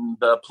fights, and then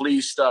the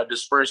police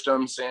dispersed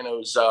them, saying it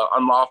was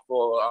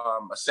unlawful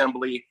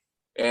assembly.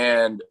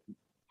 And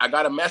I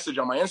got a message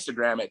on my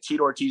Instagram at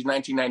Tito Ortiz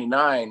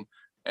 1999.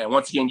 And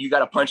once again, you got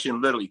to punch in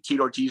literally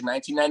Tito Ortiz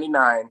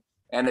 1999.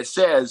 And it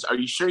says, are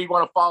you sure you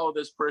want to follow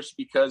this person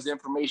because the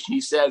information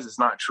he says is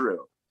not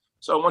true?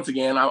 So once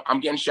again,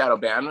 I'm getting shadow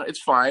banned. It's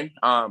fine.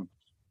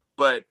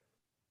 But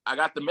I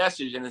got the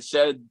message, and it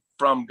said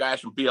from guys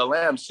from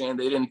BLM saying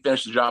they didn't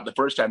finish the job the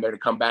first time. They're to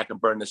come back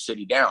and burn the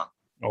city down.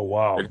 Oh,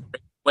 wow.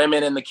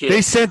 Women and the kids.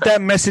 They sent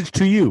that message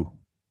to you?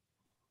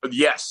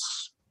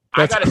 Yes.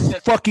 That's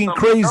fucking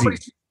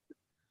crazy.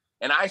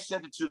 And I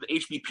sent it to the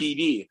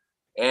HBPD.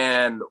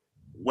 And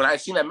when I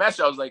seen that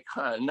message, I was like,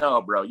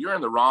 no, bro, you're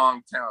in the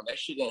wrong town. That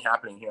shit ain't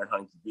happening here in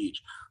Huntington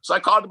Beach. So I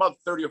called about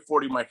 30 or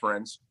 40 of my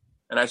friends.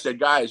 And I said,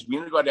 guys, we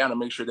need to go down and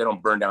make sure they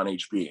don't burn down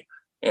HB.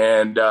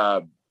 And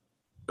it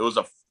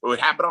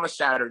happened on a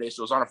Saturday.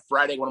 So it was on a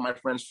Friday. One of my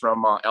friends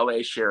from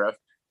LA Sheriff,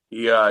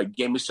 he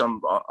gave me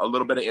a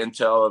little bit of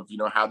intel of,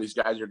 how these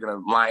guys are going to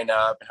line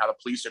up and how the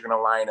police are going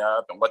to line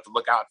up and what to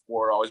look out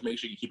for. Always make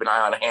sure you keep an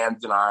eye on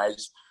hands and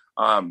eyes.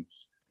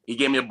 He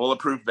gave me a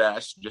bulletproof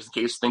vest just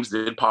in case things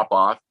did pop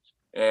off.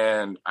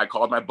 And I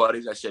called my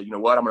buddies. I said, you know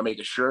what? I'm going to make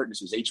a shirt.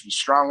 This is HB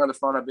Strong on the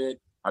front of it.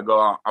 I go,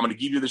 I'm going to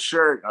give you the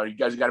shirt. You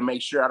guys got to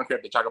make sure. I don't care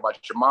if they talk about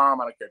your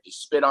mom. I don't care if they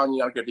spit on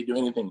you. I don't care if they do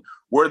anything.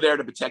 We're there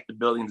to protect the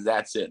buildings.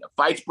 That's it. If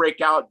fights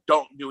break out,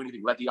 don't do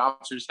anything. Let the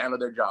officers handle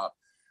their job.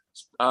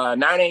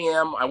 9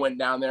 a.m., I went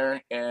down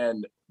there.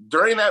 And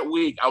during that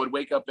week, I would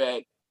wake up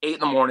at 8 in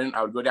the morning.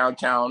 I would go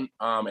downtown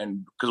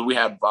and because we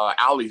have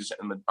alleys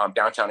in the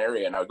downtown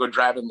area. And I would go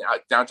drive in the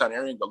downtown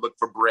area and go look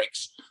for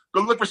bricks. Go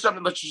look for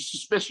something that's just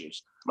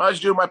suspicious. And I was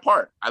doing my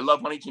part. I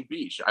love Huntington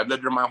Beach. I've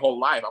lived here my whole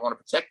life. I want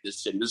to protect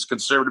this city. This is a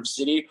conservative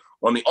city.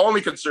 One of the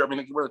only conservative.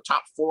 I think we're the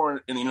top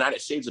 4 in the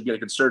United States of being a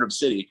conservative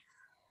city.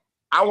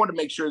 I wanted to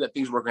make sure that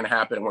things were going to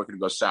happen and weren't going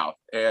to go south.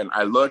 And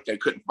I looked. I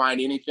couldn't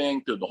find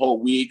anything through the whole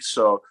week.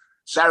 So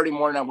Saturday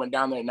morning, I went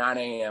down there at 9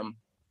 a.m.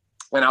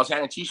 And I was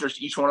handing T-shirts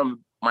to each one of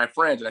my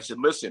friends. And I said,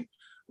 listen,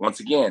 once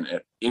again,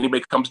 if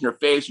anybody comes in your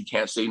face, you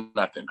can't say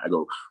nothing. I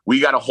go, we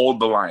got to hold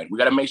the line. We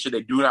got to make sure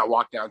they do not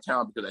walk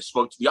downtown because I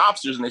spoke to the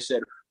officers and they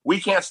said, we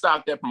can't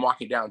stop them from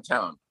walking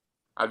downtown.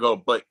 I go,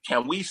 but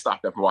can we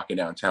stop them from walking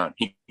downtown?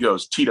 He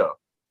goes, Tito,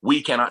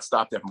 we cannot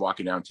stop them from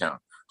walking downtown.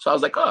 So I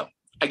was like, oh,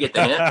 I get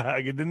the hint. I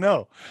get to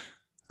know.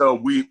 So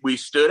we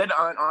stood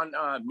on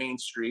Main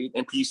Street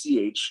in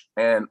PCH,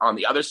 and on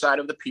the other side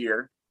of the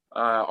pier,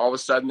 all of a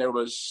sudden there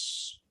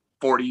was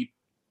 40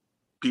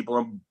 people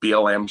in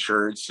BLM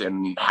shirts,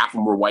 and half of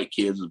them were white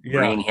kids with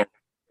green hair.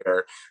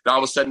 Then all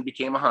of a sudden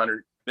became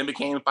 100, then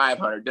became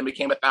 500, then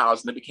became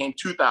 1,000, then became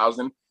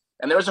 2,000.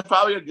 And there was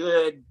probably a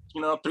good,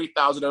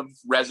 3,000 of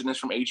residents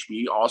from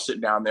HB all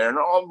sitting down there, and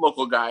all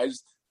local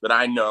guys that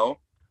I know.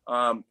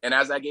 And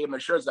as I gave them their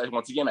shirts,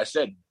 I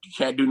said, you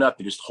can't do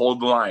nothing, just hold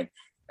the line.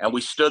 And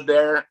we stood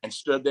there,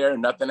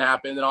 and nothing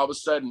happened. And all of a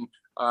sudden,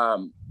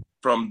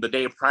 from the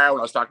day prior, when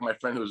I was talking to my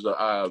friend who was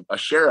a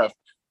sheriff,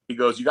 he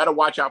goes, you got to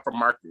watch out for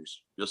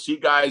markers. You'll see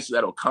guys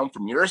that'll come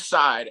from your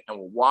side and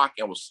will walk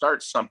and will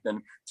start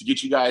something to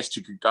get you guys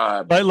to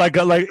like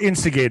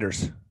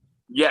instigators.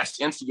 Yes,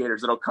 instigators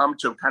that'll come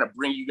to kind of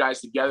bring you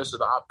guys together, so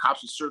the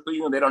cops will circle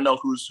you and they don't know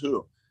who's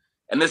who.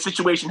 And this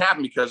situation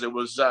happened because it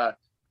was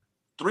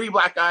 3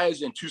 black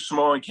guys and 2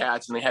 Samoan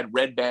cats, and they had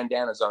red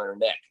bandanas on their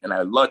neck. And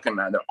I look, and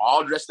they're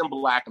all dressed in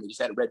black, and they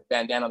just had a red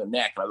bandana on their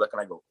neck. And I look,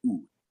 and I go,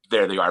 ooh,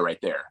 there they are right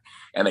there.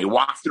 And they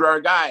walked through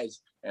our guys.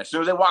 And as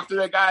soon as they walked through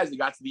their guys, they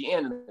got to the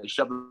end, and they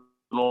shoved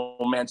the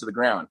old man to the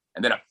ground.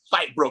 And then a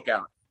fight broke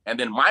out. And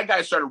then my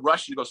guys started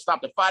rushing to go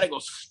stop the fight. I go,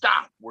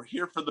 stop. We're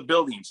here for the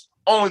buildings.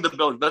 Only the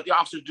buildings. Let the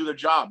officers do their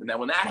job. And then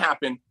when that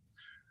happened,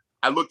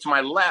 I looked to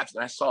my left,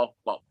 and I saw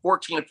about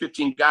 14 or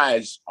 15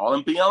 guys all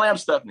in BLM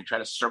stuff, and they try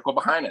to circle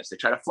behind us. They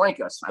try to flank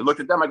us. I looked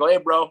at them. I go, hey,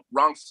 bro,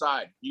 wrong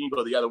side. You can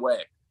go the other way.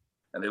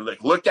 And they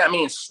looked at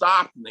me and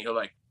stopped. And they go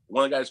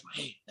one of the guys,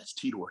 hey, that's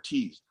Tito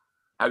Ortiz.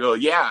 I go,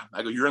 yeah.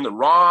 I go, you're in the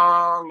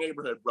wrong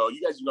neighborhood, bro.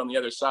 You guys are on the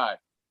other side.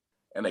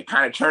 And they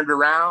kind of turned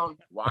around,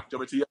 walked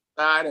over to the other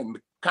side, and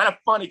kind of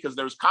funny because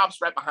there was cops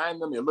right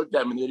behind them. They looked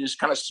at me, and they just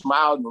kind of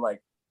smiled and were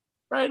like,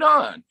 right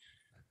on.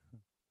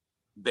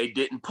 They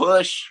didn't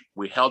push.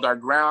 We held our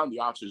ground. The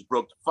officers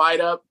broke the fight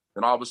up.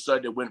 And all of a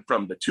sudden, it went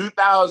from the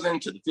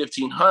 2,000 to the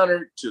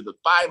 1,500 to the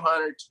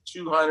 500 to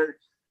 200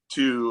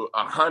 to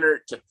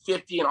 100 to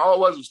 50. And all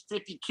it was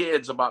 50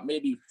 kids, about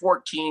maybe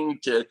 14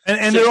 to.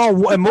 And they're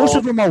all, and most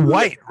of them are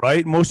white,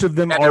 right? Most of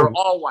them they're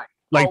all white.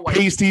 Like all white.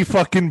 Pasty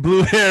fucking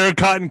blue hair,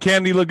 cotton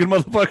candy looking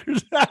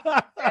motherfuckers.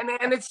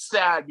 and it's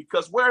sad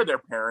because where are their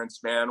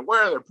parents, man?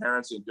 Where are their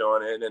parents in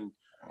doing it? And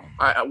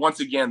once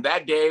again,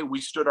 that day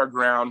we stood our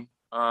ground.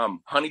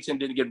 Huntington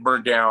didn't get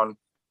burnt down.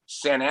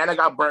 Santa Ana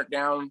got burnt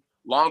down.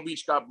 Long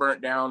Beach got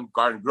burnt down.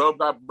 Garden Grove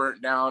got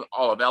burnt down.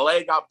 All of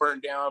LA got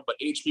burnt down. But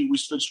HB, we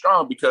stood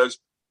strong because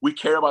we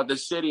care about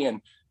this city.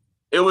 And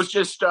it was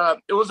just,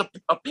 it was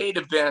a paid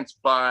event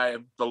by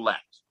the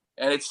left.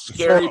 And it's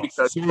scary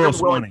because they're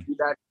willing to do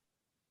that.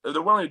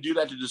 They're willing to do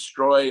that to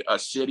destroy a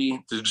city,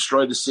 to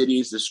destroy the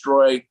cities,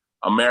 destroy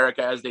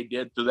America as they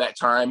did through that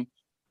time.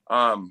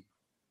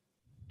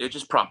 It's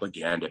just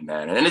propaganda,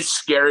 man. And it's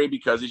scary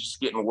because it's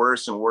just getting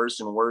worse and worse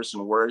and worse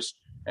and worse.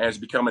 And it's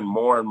becoming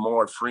more and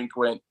more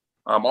frequent.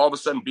 All of a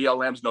sudden,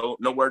 BLM's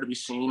nowhere to be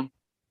seen.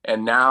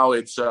 And now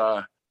it's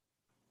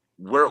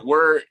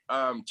we're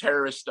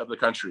terrorists of the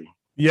country.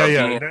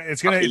 Yeah.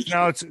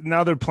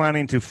 Now they're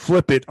planning to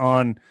flip it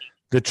on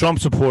the Trump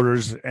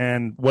supporters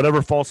and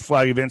whatever false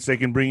flag events they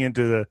can bring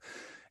into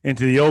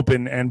the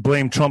open and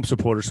blame Trump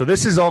supporters. So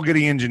this is all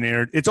getting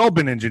engineered. It's all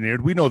been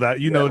engineered. We know that.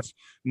 You know, it's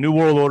New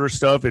World Order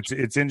stuff.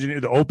 It's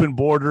engineered. The open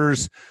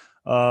borders,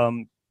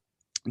 the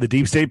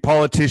deep state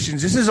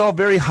politicians. This is all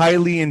very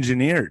highly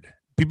engineered.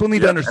 People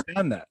need to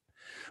understand that.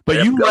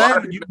 But you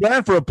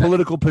ran for a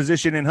political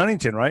position in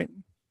Huntington, right?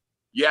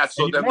 Yeah.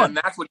 So and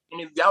that's what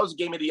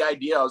gave me the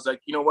idea. I was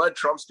like, you know what?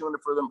 Trump's doing it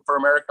for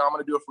America. I'm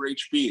going to do it for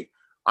HB.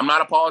 I'm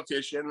not a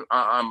politician.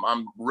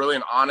 I'm really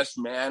an honest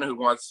man who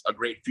wants a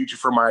great future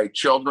for my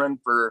children,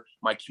 for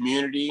my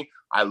community.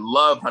 I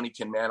love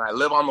Huntington, man. I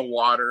live on the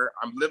water.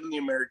 I'm living the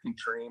American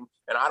dream,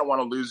 and I don't want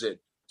to lose it.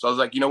 So I was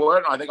like, you know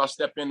what? I think I'll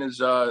step in as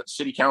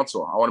city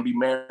council. I want to be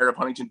mayor of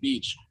Huntington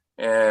Beach.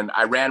 And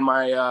I ran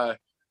my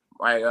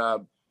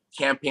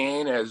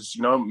campaign as,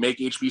 make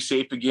HB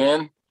safe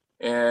again.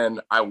 And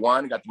I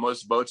won, got the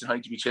most votes in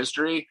Huntington Beach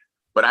history.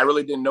 But I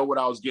really didn't know what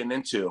I was getting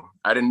into.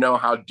 I didn't know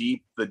how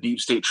deep the deep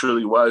state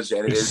truly was.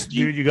 And it is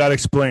deep. Dude, you got to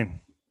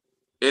explain.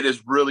 It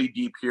is really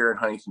deep here in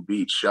Huntington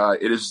Beach.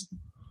 The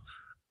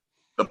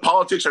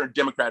politics are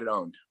Democrat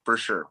owned for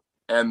sure.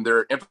 And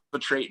they're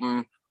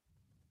infiltrating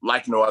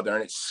like no other.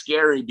 And it's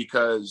scary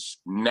because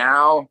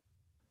now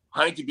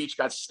Huntington Beach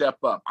got to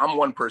step up. I'm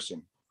one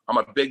person. I'm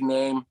a big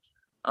name.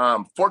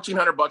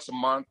 $1,400 a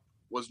month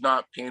was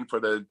not paying for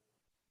the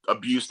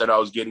abuse that I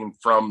was getting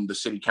from the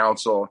city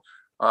council.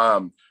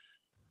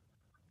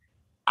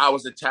 I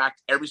was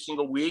attacked every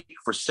single week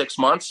for 6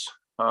 months,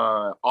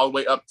 all the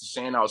way up to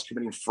saying I was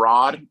committing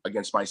fraud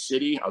against my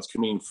city. I was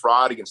committing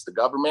fraud against the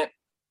government.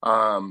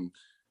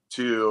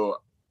 To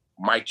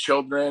my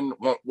children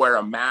won't wear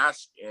a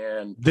mask,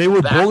 and they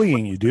were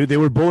bullying you, dude. They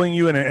were bullying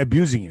you and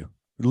abusing you,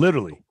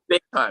 literally,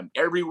 big time,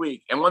 every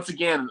week. And once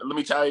again, let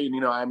me tell you,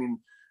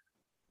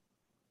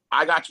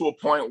 I got to a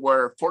point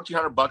where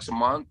 $1,400 a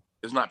month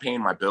is not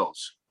paying my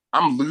bills.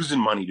 I'm losing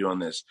money doing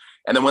this.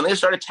 And then when they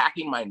start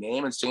attacking my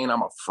name and saying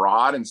I'm a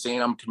fraud and saying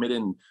I'm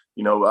committing,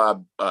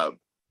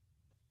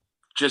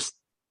 just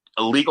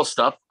illegal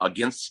stuff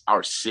against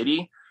our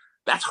city,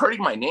 that's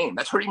hurting my name.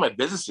 That's hurting my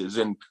businesses.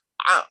 And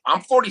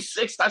I'm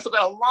 46. I still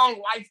got a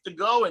long life to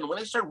go. And when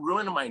they start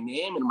ruining my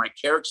name and my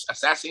character,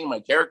 assassinating my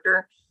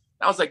character,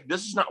 I was like,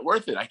 this is not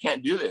worth it. I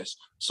can't do this.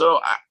 So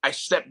I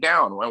stepped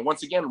down.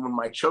 Once again, when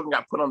my children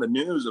got put on the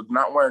news of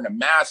not wearing a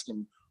mask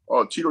and,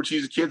 oh, Tito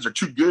Ortiz's kids are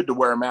too good to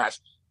wear a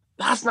mask.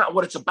 That's not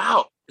what it's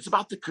about. It's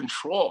about the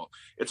control.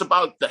 It's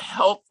about the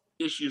health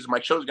issues my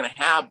children are going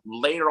to have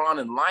later on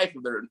in life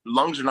if their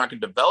lungs are not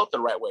going to develop the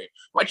right way.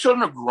 My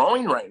children are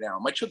growing right now.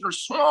 My children are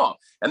small,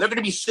 and they're going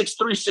to be 6'3",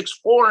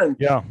 6'4",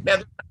 and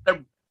man,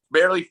 they're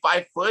barely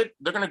 5 foot.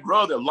 They're going to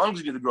grow. Their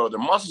lungs need to grow. Their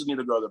muscles need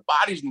to grow. Their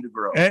bodies need to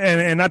grow.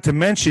 And not to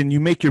mention, you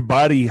make your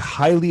body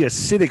highly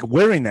acidic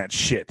wearing that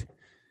shit.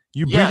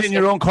 You breathe in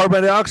your own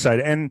carbon dioxide.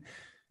 And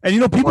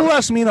people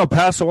ask me in El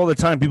Paso all the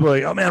time. People are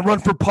like, oh, man, run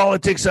for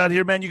politics out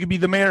here, man. You can be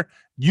the mayor.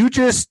 You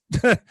just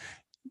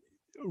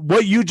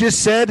what you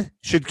just said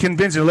should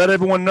convince and let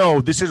everyone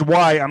know this is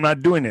why I'm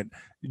not doing it.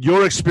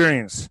 Your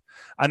experience.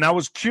 And I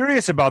was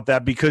curious about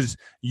that because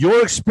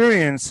your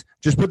experience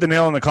just put the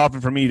nail in the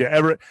coffin for me to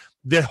ever.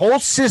 The whole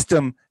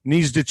system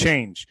needs to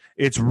change.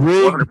 It's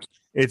rigged.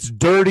 It's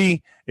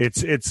dirty.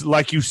 It's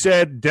like you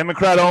said,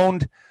 Democrat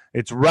owned.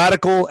 It's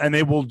radical, and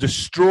they will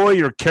destroy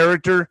your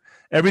character,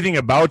 everything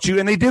about you.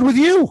 And they did with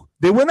you.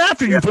 They went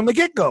after you from the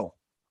get-go.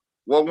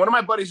 Well, one of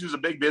my buddies who's a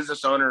big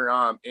business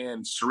owner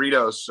in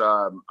Cerritos,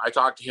 I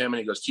talked to him and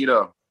he goes,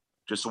 Tito,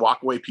 just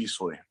walk away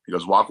peacefully. He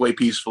goes, walk away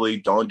peacefully.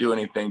 Don't do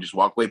anything. Just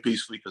walk away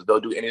peacefully because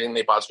they'll do anything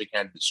they possibly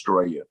can to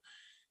destroy you.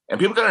 And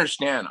people got to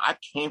understand, I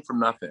came from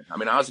nothing. I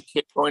mean, I was a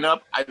kid growing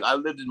up. I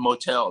lived in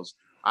motels.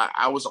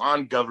 I was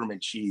on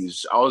government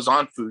cheese. I was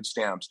on food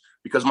stamps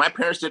because my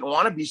parents didn't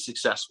want to be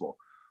successful.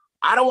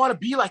 I don't want to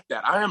be like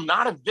that. I am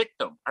not a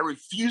victim. I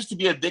refuse to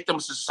be a victim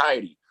of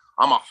society.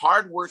 I'm a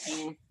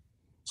hardworking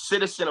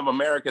citizen of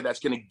America that's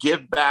going to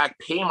give back,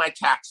 pay my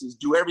taxes,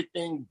 do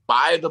everything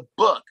by the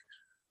book.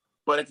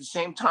 But at the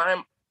same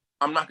time,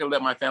 I'm not going to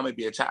let my family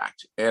be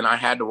attacked. And I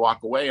had to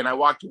walk away. And I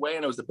walked away,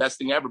 and it was the best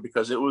thing ever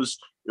because it was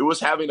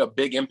having a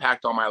big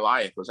impact on my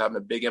life. It was having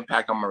a big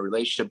impact on my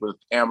relationship with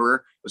Amber.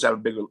 It was having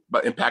a big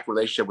impact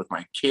relationship with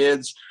my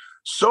kids.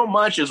 So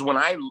much as when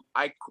I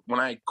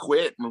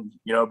quit and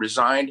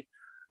resigned,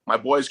 my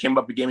boys came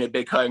up and gave me a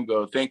big hug and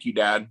go, "Thank you,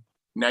 Dad.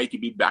 Now you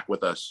can be back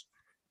with us."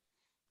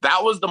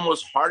 That was the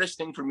most hardest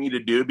thing for me to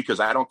do because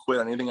I don't quit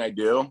on anything I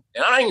do.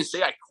 And I don't even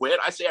say I quit.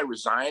 I say I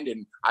resigned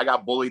and I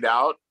got bullied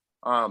out.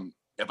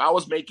 If I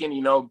was making,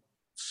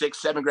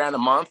 $6-7 grand a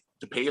month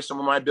to pay some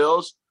of my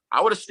bills,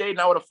 I would have stayed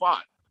and I would have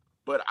fought.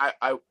 But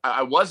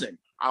I wasn't.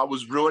 I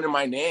was ruining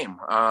my name.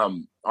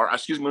 Or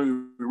excuse me,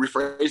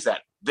 rephrase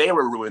that. They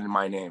were ruining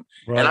my name.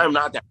 Right. And I'm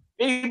not that.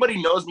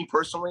 Anybody knows me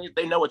personally,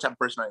 they know what type of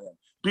person I am.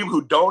 People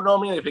who don't know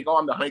me, they think, oh,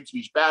 I'm the Huntington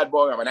Beach bad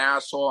boy. I'm an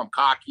asshole. I'm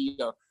cocky.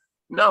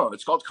 No,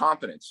 it's called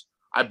confidence.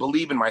 I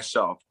believe in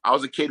myself. I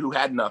was a kid who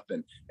had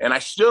nothing, and I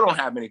still don't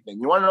have anything.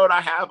 You want to know what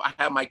I have? I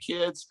have my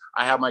kids.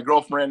 I have my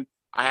girlfriend.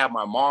 I have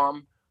my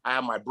mom. I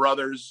have my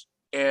brothers,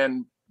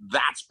 and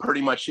that's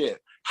pretty much it.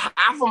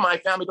 Half of my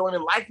family don't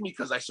even like me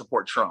because I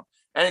support Trump,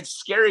 and it's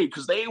scary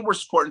because they were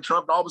supporting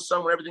Trump, and all of a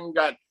sudden, when everything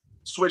got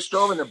switched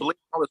over and they're believing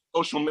all this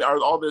social media, or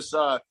all this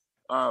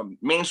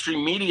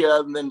mainstream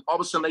media, and then all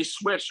of a sudden they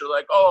switch. They're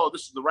like, "Oh,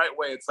 this is the right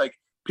way." It's like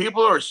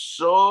people are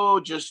so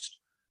just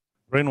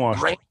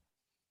brainwashed.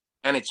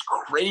 And it's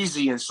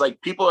crazy. It's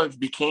like people have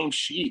became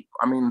sheep.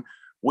 I mean,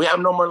 we have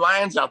no more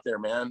lions out there,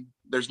 man.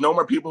 There's no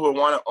more people who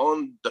want to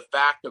own the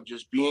fact of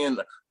just being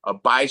a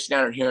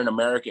bystander here in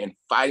America and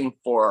fighting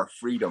for our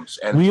freedoms.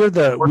 And we are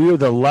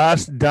the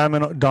last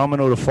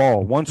domino to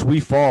fall. Once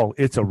we fall,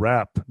 it's a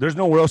wrap. There's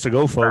nowhere else to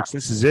go, folks.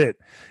 This is it.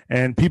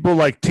 And people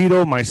like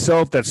Tito,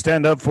 myself, that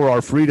stand up for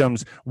our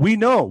freedoms, we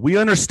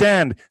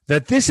understand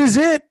that this is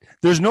it.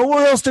 There's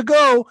nowhere else to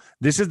go.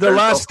 This is the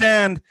last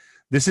stand.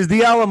 This is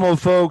the Alamo,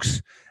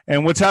 folks.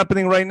 And what's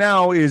happening right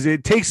now is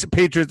it takes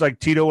patriots like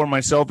Tito or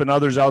myself and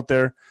others out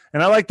there.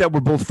 And I like that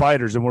we're both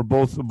fighters and we're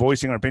both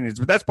voicing our opinions.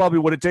 But that's probably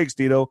what it takes,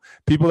 Tito.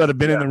 People that have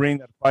been in the ring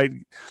that fight.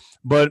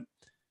 But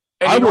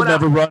I will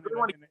never run.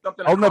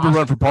 I'll never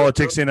run for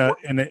politics in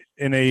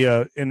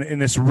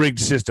this rigged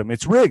system.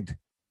 It's rigged.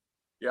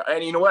 Yeah,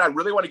 and you know what? I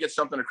really want to get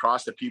something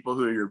across to people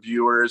who are your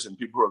viewers and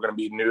people who are going to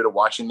be new to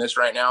watching this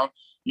right now.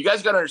 You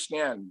guys got to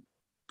understand,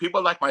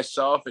 people like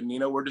myself and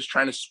we're just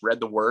trying to spread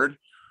the word.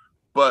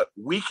 But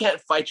we can't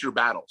fight your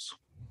battles.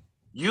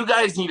 You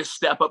guys need to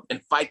step up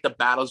and fight the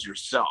battles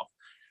yourself.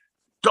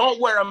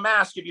 Don't wear a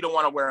mask if you don't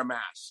want to wear a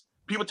mask.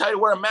 People tell you to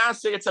wear a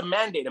mask, say it's a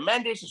mandate. A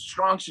mandate is a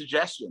strong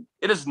suggestion.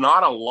 It is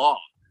not a law.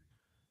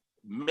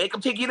 Make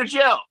them take you to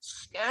jail.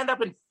 Stand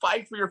up and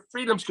fight for your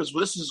freedoms because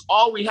this is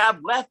all we have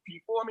left,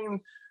 people. I mean,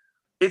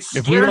 it's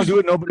if we don't do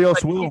it, nobody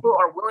else will. People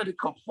are willing to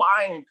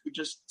comply and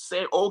just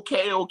say,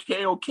 okay. We're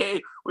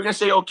going to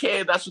say,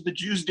 okay, that's what the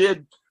Jews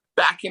did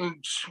back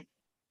in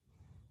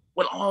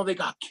when they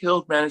got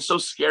killed, man. It's so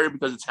scary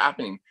because it's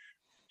happening.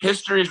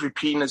 History is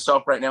repeating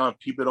itself right now, and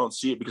people don't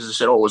see it because they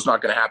said, "Oh, it's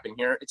not going to happen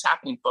here." It's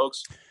happening,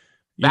 folks.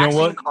 You know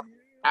what?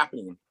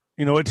 Happening.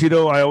 You know what,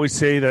 Tito? I always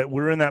say that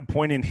we're in that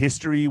point in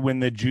history when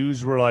the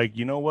Jews were like,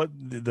 you know what,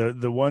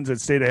 the ones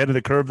that stayed ahead of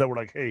the curve that were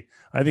like, hey,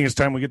 I think it's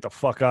time we get the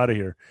fuck out of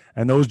here.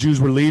 And those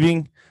Jews were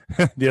leaving.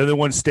 The other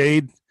ones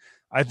stayed.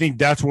 I think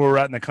that's where we're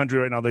at in the country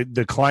right now.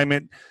 The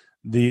climate,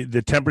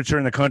 the temperature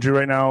in the country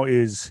right now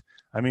is,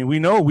 I mean, we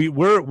know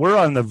we're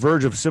on the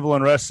verge of civil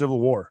unrest, civil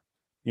war,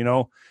 you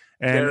know,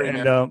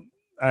 and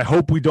I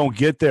hope we don't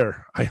get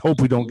there. I hope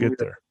we don't get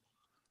there.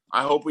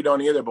 I hope we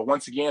don't either. But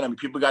once again, I mean,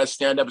 people got to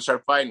stand up and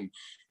start fighting.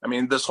 I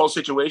mean, this whole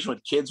situation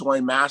with kids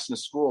wearing masks in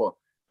school,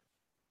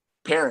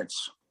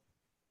 parents,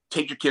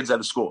 take your kids out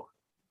of school.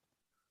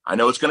 I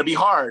know it's going to be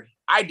hard.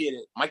 I did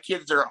it. My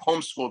kids are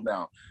homeschooled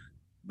now.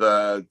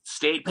 The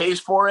state pays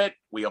for it.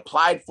 We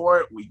applied for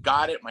it. We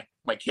got it.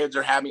 My kids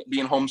are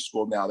being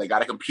homeschooled now. They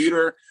got a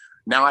computer.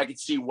 Now I can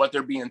see what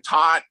they're being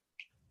taught.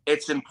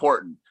 It's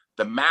important.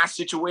 The mask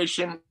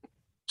situation,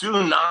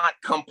 do not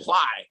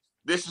comply.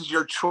 This is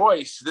your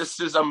choice. This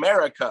is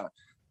America.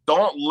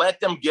 Don't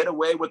let them get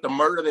away with the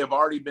murder they've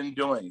already been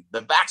doing.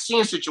 The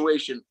vaccine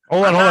situation.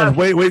 Hold on.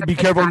 Wait. Be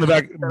careful on the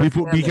back.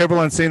 Be careful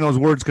on saying those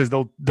words because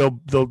they'll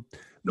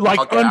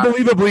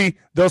unbelievably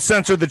they'll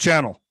censor the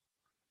channel.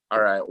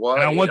 All right. Well,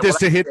 and I want this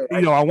to hit.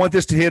 I want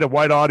this to hit a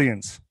wide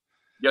audience.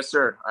 Yes,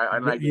 sir.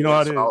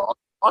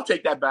 I'll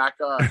take that back.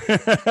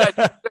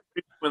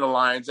 Between the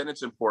lines, and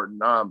it's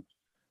important.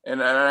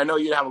 And I know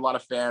you have a lot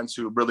of fans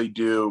who really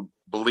do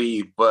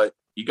believe, but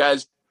you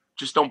guys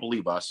just don't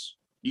believe us.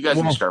 You guys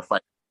need to start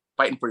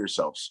fighting for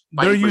yourselves.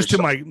 They're used to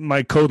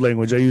my code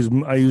language. I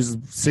use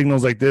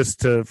signals like this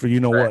for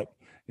what.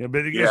 Yeah,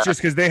 but it's just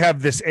because they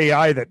have this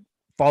AI that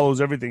follows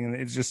everything, and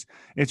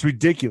it's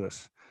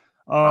ridiculous.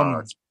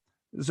 So,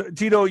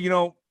 Tito,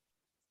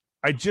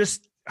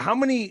 how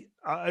many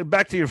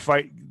back to your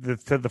fight,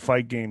 the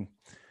fight game.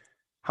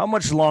 How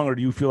much longer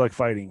do you feel like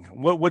fighting?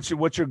 What's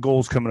your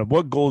goals coming up?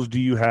 What goals do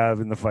you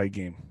have in the fight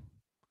game?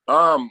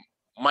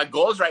 My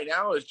goals right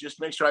now is just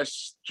make sure I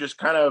just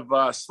kind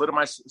of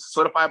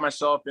solidify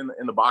myself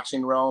in the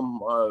boxing realm.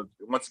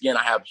 Once again,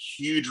 I have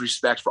huge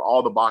respect for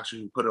all the boxers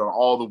who put in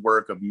all the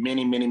work of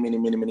many, many, many,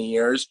 many, many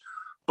years.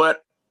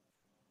 But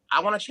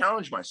I want to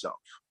challenge myself.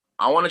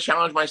 I want to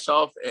challenge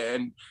myself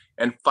and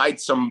fight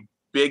some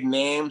big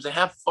names and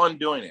have fun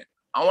doing it.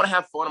 I want to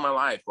have fun in my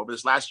life. Over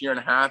this last year and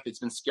a half, it's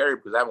been scary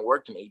because I haven't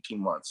worked in 18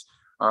 months.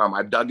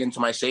 I've dug into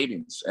my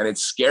savings, and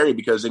it's scary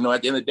because, at the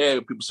end of the day,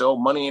 people say, oh,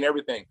 money and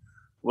everything.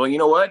 Well, you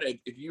know what?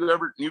 If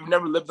you've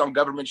never lived on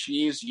government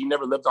cheese, you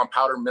never lived on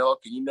powdered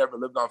milk, and you never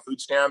lived on food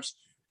stamps,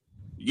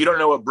 you don't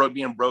know what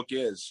being broke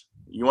is.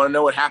 You want to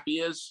know what happy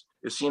is?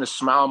 Is seeing a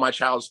smile on my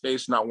child's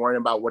face, not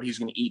worrying about what he's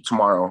going to eat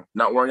tomorrow,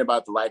 not worrying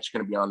about the lights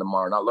going to be on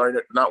tomorrow, not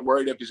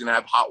worried if he's going to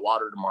have hot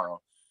water tomorrow,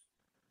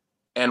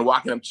 and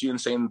walking up to you and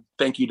saying,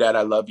 thank you, Dad,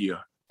 I love you,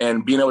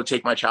 and being able to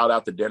take my child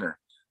out to dinner.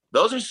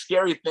 Those are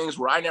scary things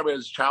where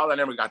as a child, I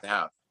never got to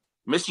have.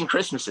 Missing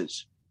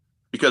Christmases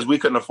because we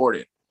couldn't afford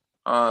it.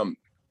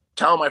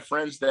 Telling my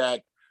friends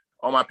that,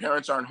 my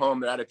parents aren't home,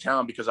 they're out of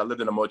town because I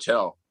lived in a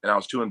motel and I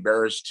was too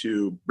embarrassed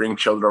to bring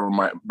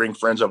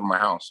friends over my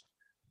house.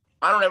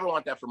 I don't ever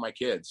want that for my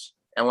kids.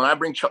 And when I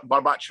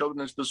brought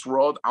children into this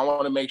world, I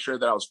want to make sure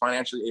that I was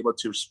financially able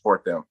to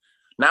support them.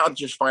 Not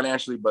just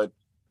financially, but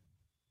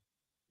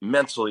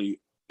mentally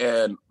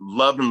and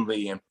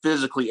lovingly and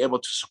physically able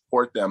to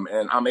support them.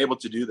 And I'm able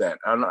to do that.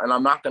 And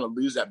I'm not going to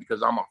lose that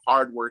because I'm a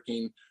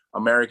hardworking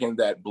American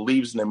that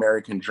believes in the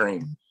American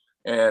dream.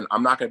 And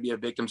I'm not going to be a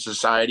victim to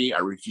society. I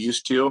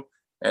refuse to.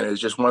 And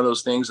it's just one of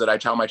those things that I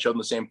tell my children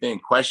the same thing.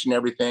 Question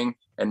everything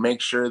and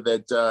make sure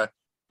that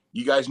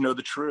you guys know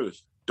the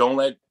truth. Don't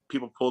let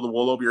people pull the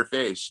wool over your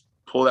face.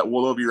 Pull that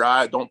wool over your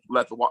eye. Don't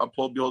let the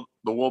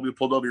wool be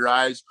pulled over your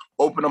eyes.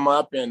 Open them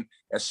up and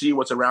see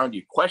what's around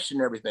you. Question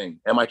everything.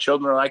 And my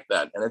children are like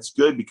that. And it's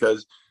good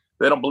because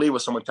they don't believe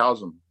what someone tells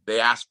them. They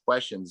ask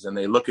questions and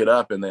they look it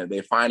up and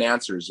they find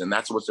answers. And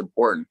that's what's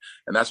important.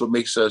 And that's what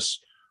makes us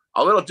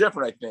a little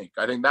different,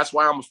 I think that's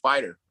why I'm a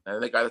fighter. And I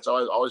think that's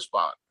always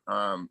fought.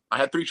 I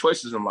had 3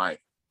 choices in life: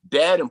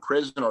 dead, in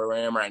prison, or where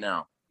I am right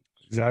now.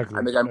 Exactly.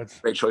 I think I made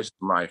great choices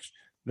in life.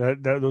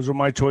 Those are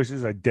my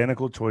choices,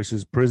 identical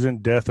choices: prison,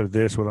 death, or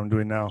this, what I'm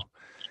doing now.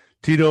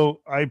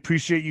 Tito, I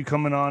appreciate you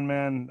coming on,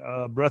 man.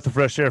 Breath of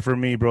fresh air for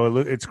me, bro.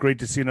 It's great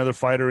to see another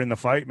fighter in the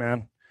fight,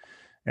 man.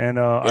 And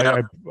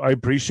I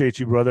appreciate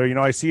you, brother.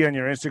 I see on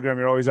your Instagram,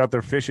 you're always out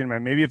there fishing,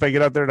 man. Maybe if I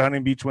get out there to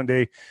Hunting Beach one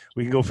day,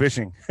 we can go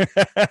fishing.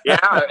 Yeah,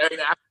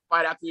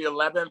 after the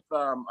 11th,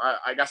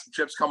 I got some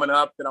trips coming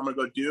up that I'm going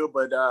to go do.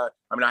 But,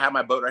 I have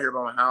my boat right here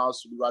by my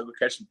house. We're going to go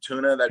catch some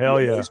tuna. Hell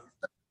yeah.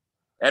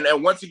 And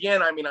once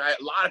again,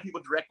 a lot of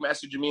people direct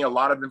message me a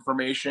lot of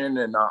information.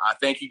 And I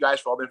thank you guys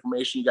for all the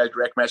information. You guys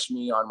direct message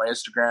me on my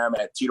Instagram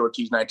at Tito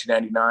Ortiz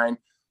 1999.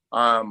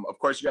 Of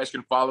course, you guys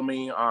can follow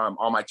me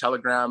on my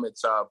Telegram.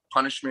 It's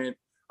Punishment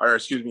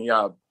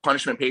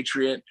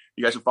Patriot.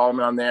 You guys can follow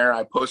me on there.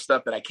 I post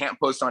stuff that I can't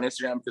post on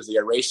Instagram because they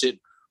erase it.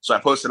 So I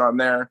post it on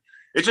there.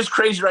 It's just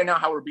crazy right now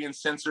how we're being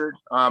censored,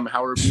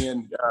 how we're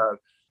being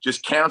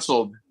just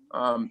canceled.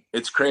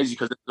 It's crazy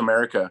because it's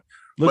America.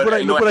 Look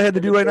what I had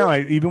to do right now.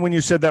 Even when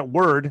you said that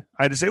word,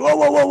 I had to say,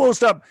 whoa,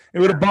 stop. It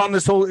would have bombed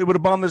this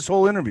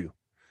whole interview.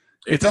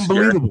 It's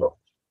unbelievable.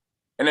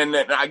 And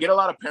then I get a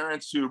lot of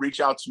parents who reach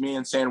out to me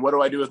and saying, what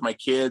do I do with my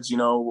kids? You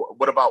know,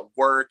 what about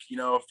work? You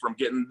know, from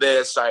getting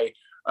this, I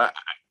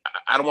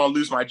don't want to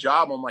lose my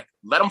job. I'm like,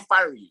 let them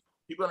fire you.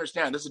 People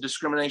understand this is a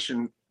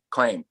discrimination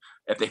claim.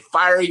 If they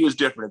fire you, is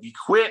different. If you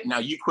quit, now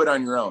you quit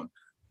on your own.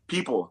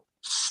 People,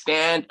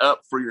 stand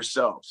up for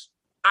yourselves.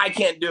 I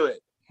can't do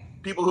it.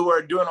 People who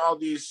are doing all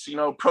these,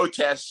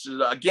 protests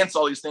against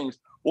all these things,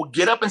 will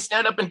get up and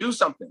stand up and do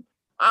something.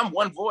 I'm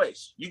one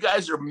voice. You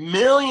guys are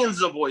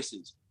millions of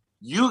voices.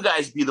 You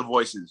guys be the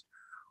voices.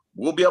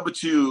 We'll be able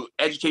to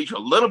educate you a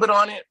little bit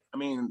on it. I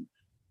mean,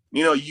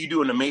 you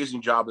do an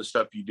amazing job of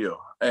stuff you do.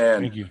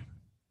 And thank you.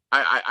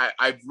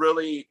 I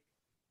really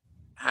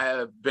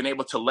have been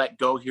able to let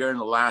go here in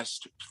the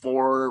last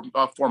 4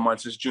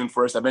 months. It's June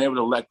 1st. I've been able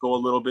to let go a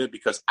little bit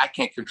because I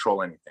can't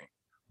control anything.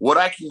 What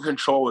I can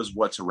control is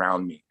what's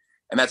around me.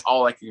 And that's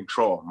all I can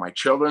control. My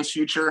children's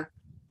future,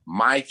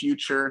 my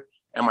future,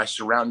 and my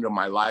surrounding of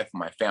my life and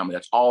my family.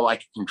 That's all I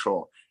can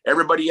control.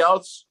 Everybody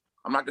else,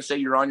 I'm not going to say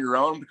you're on your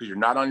own, because you're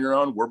not on your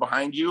own. We're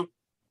behind you,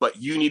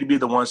 but you need to be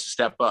the ones to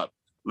step up.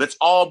 Let's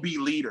all be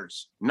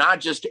leaders, not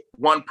just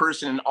one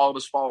person and all of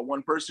us follow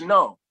one person.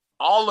 No,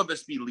 all of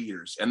us be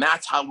leaders. And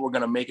that's how we're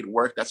going to make it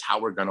work. That's how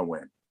we're going to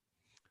win.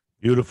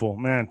 Beautiful,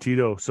 man,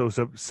 Tito. So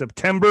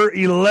September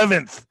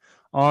 11th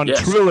on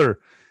Triller.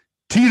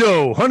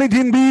 Tito,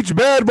 Huntington Beach,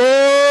 bad boy.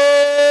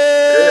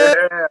 Yeah,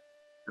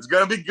 it's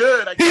going to be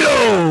good.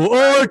 Tito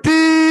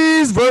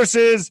Ortiz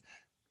versus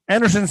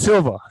Anderson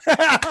Silva.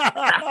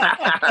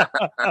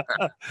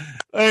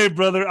 Hey,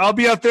 brother, I'll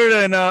be out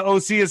there in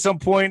OC at some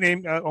point,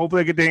 and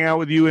hopefully I get to hang out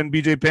with you and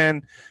BJ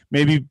Penn,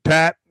 maybe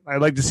Pat.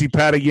 I'd like to see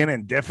Pat again,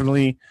 and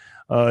definitely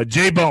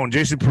J-Bone,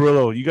 Jason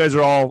Perillo. You guys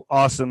are all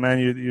awesome,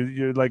 man.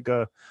 You're like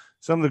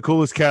some of the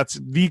coolest cats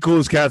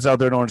out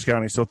there in Orange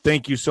County. So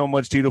thank you so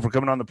much, Tito, for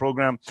coming on the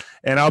program.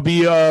 And I'll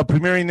be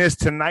premiering this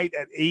tonight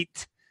at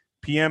 8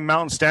 p.m.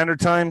 Mountain Standard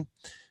Time.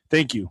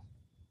 Thank you.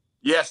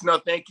 Yes, no,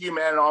 thank you,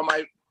 man. All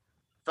my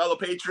fellow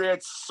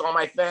Patriots, all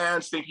my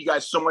fans, thank you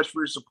guys so much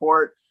for your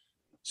support.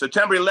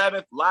 September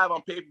 11th, live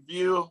on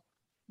pay-per-view,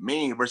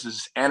 me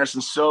versus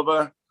Anderson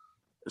Silva.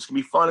 It's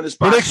going to be fun in this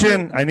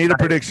prediction. I need a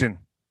prediction.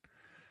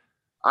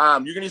 You're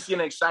going to see an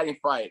exciting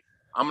fight.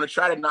 I'm going to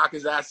try to knock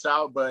his ass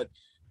out, but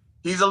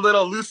he's a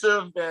little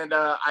elusive, and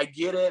I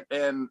get it.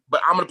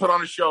 But I'm going to put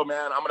on a show,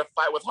 man. I'm going to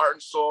fight with heart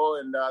and soul,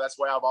 and that's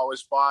why I've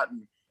always fought,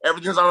 and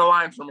everything's on the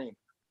line for me.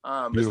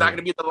 It's not going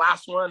to be the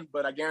last one,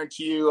 but I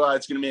guarantee you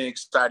it's going to be an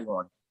exciting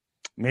one.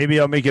 Maybe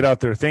I'll make it out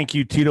there. Thank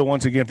you, Tito,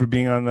 once again for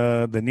being on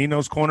the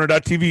Nino's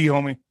Corner.tv,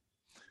 homie.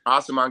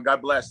 Awesome, man.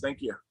 God bless.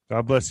 Thank you.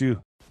 God bless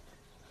you.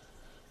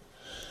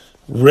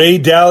 Ray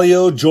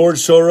Dalio, George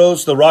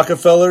Soros, the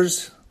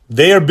Rockefellers,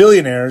 they are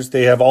billionaires.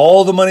 They have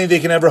all the money they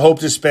can ever hope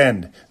to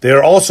spend. They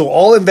are also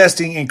all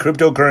investing in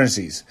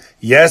cryptocurrencies.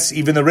 Yes,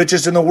 even the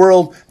richest in the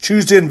world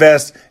choose to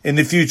invest in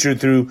the future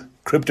through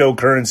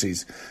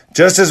cryptocurrencies.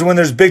 Just as when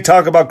there's big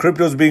talk about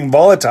cryptos being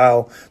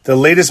volatile, the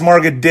latest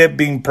market dip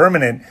being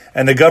permanent,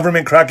 and the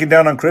government cracking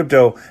down on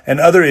crypto and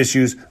other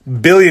issues,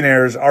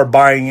 billionaires are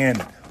buying in.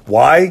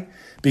 Why?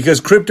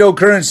 Because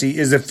cryptocurrency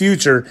is the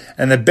future,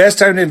 and the best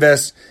time to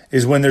invest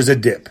is when there's a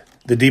dip.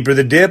 The deeper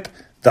the dip,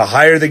 the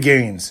higher the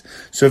gains.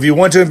 So if you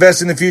want to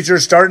invest in the future,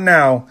 start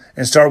now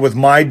and start with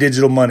My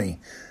Digital Money.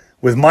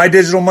 With My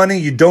Digital Money,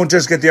 you don't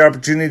just get the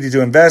opportunity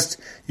to invest,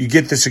 you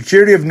get the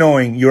security of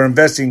knowing you're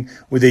investing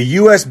with a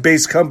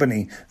U.S.-based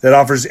company that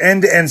offers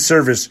end-to-end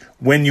service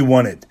when you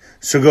want it.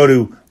 So go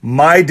to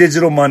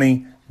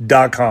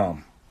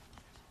mydigitalmoney.com.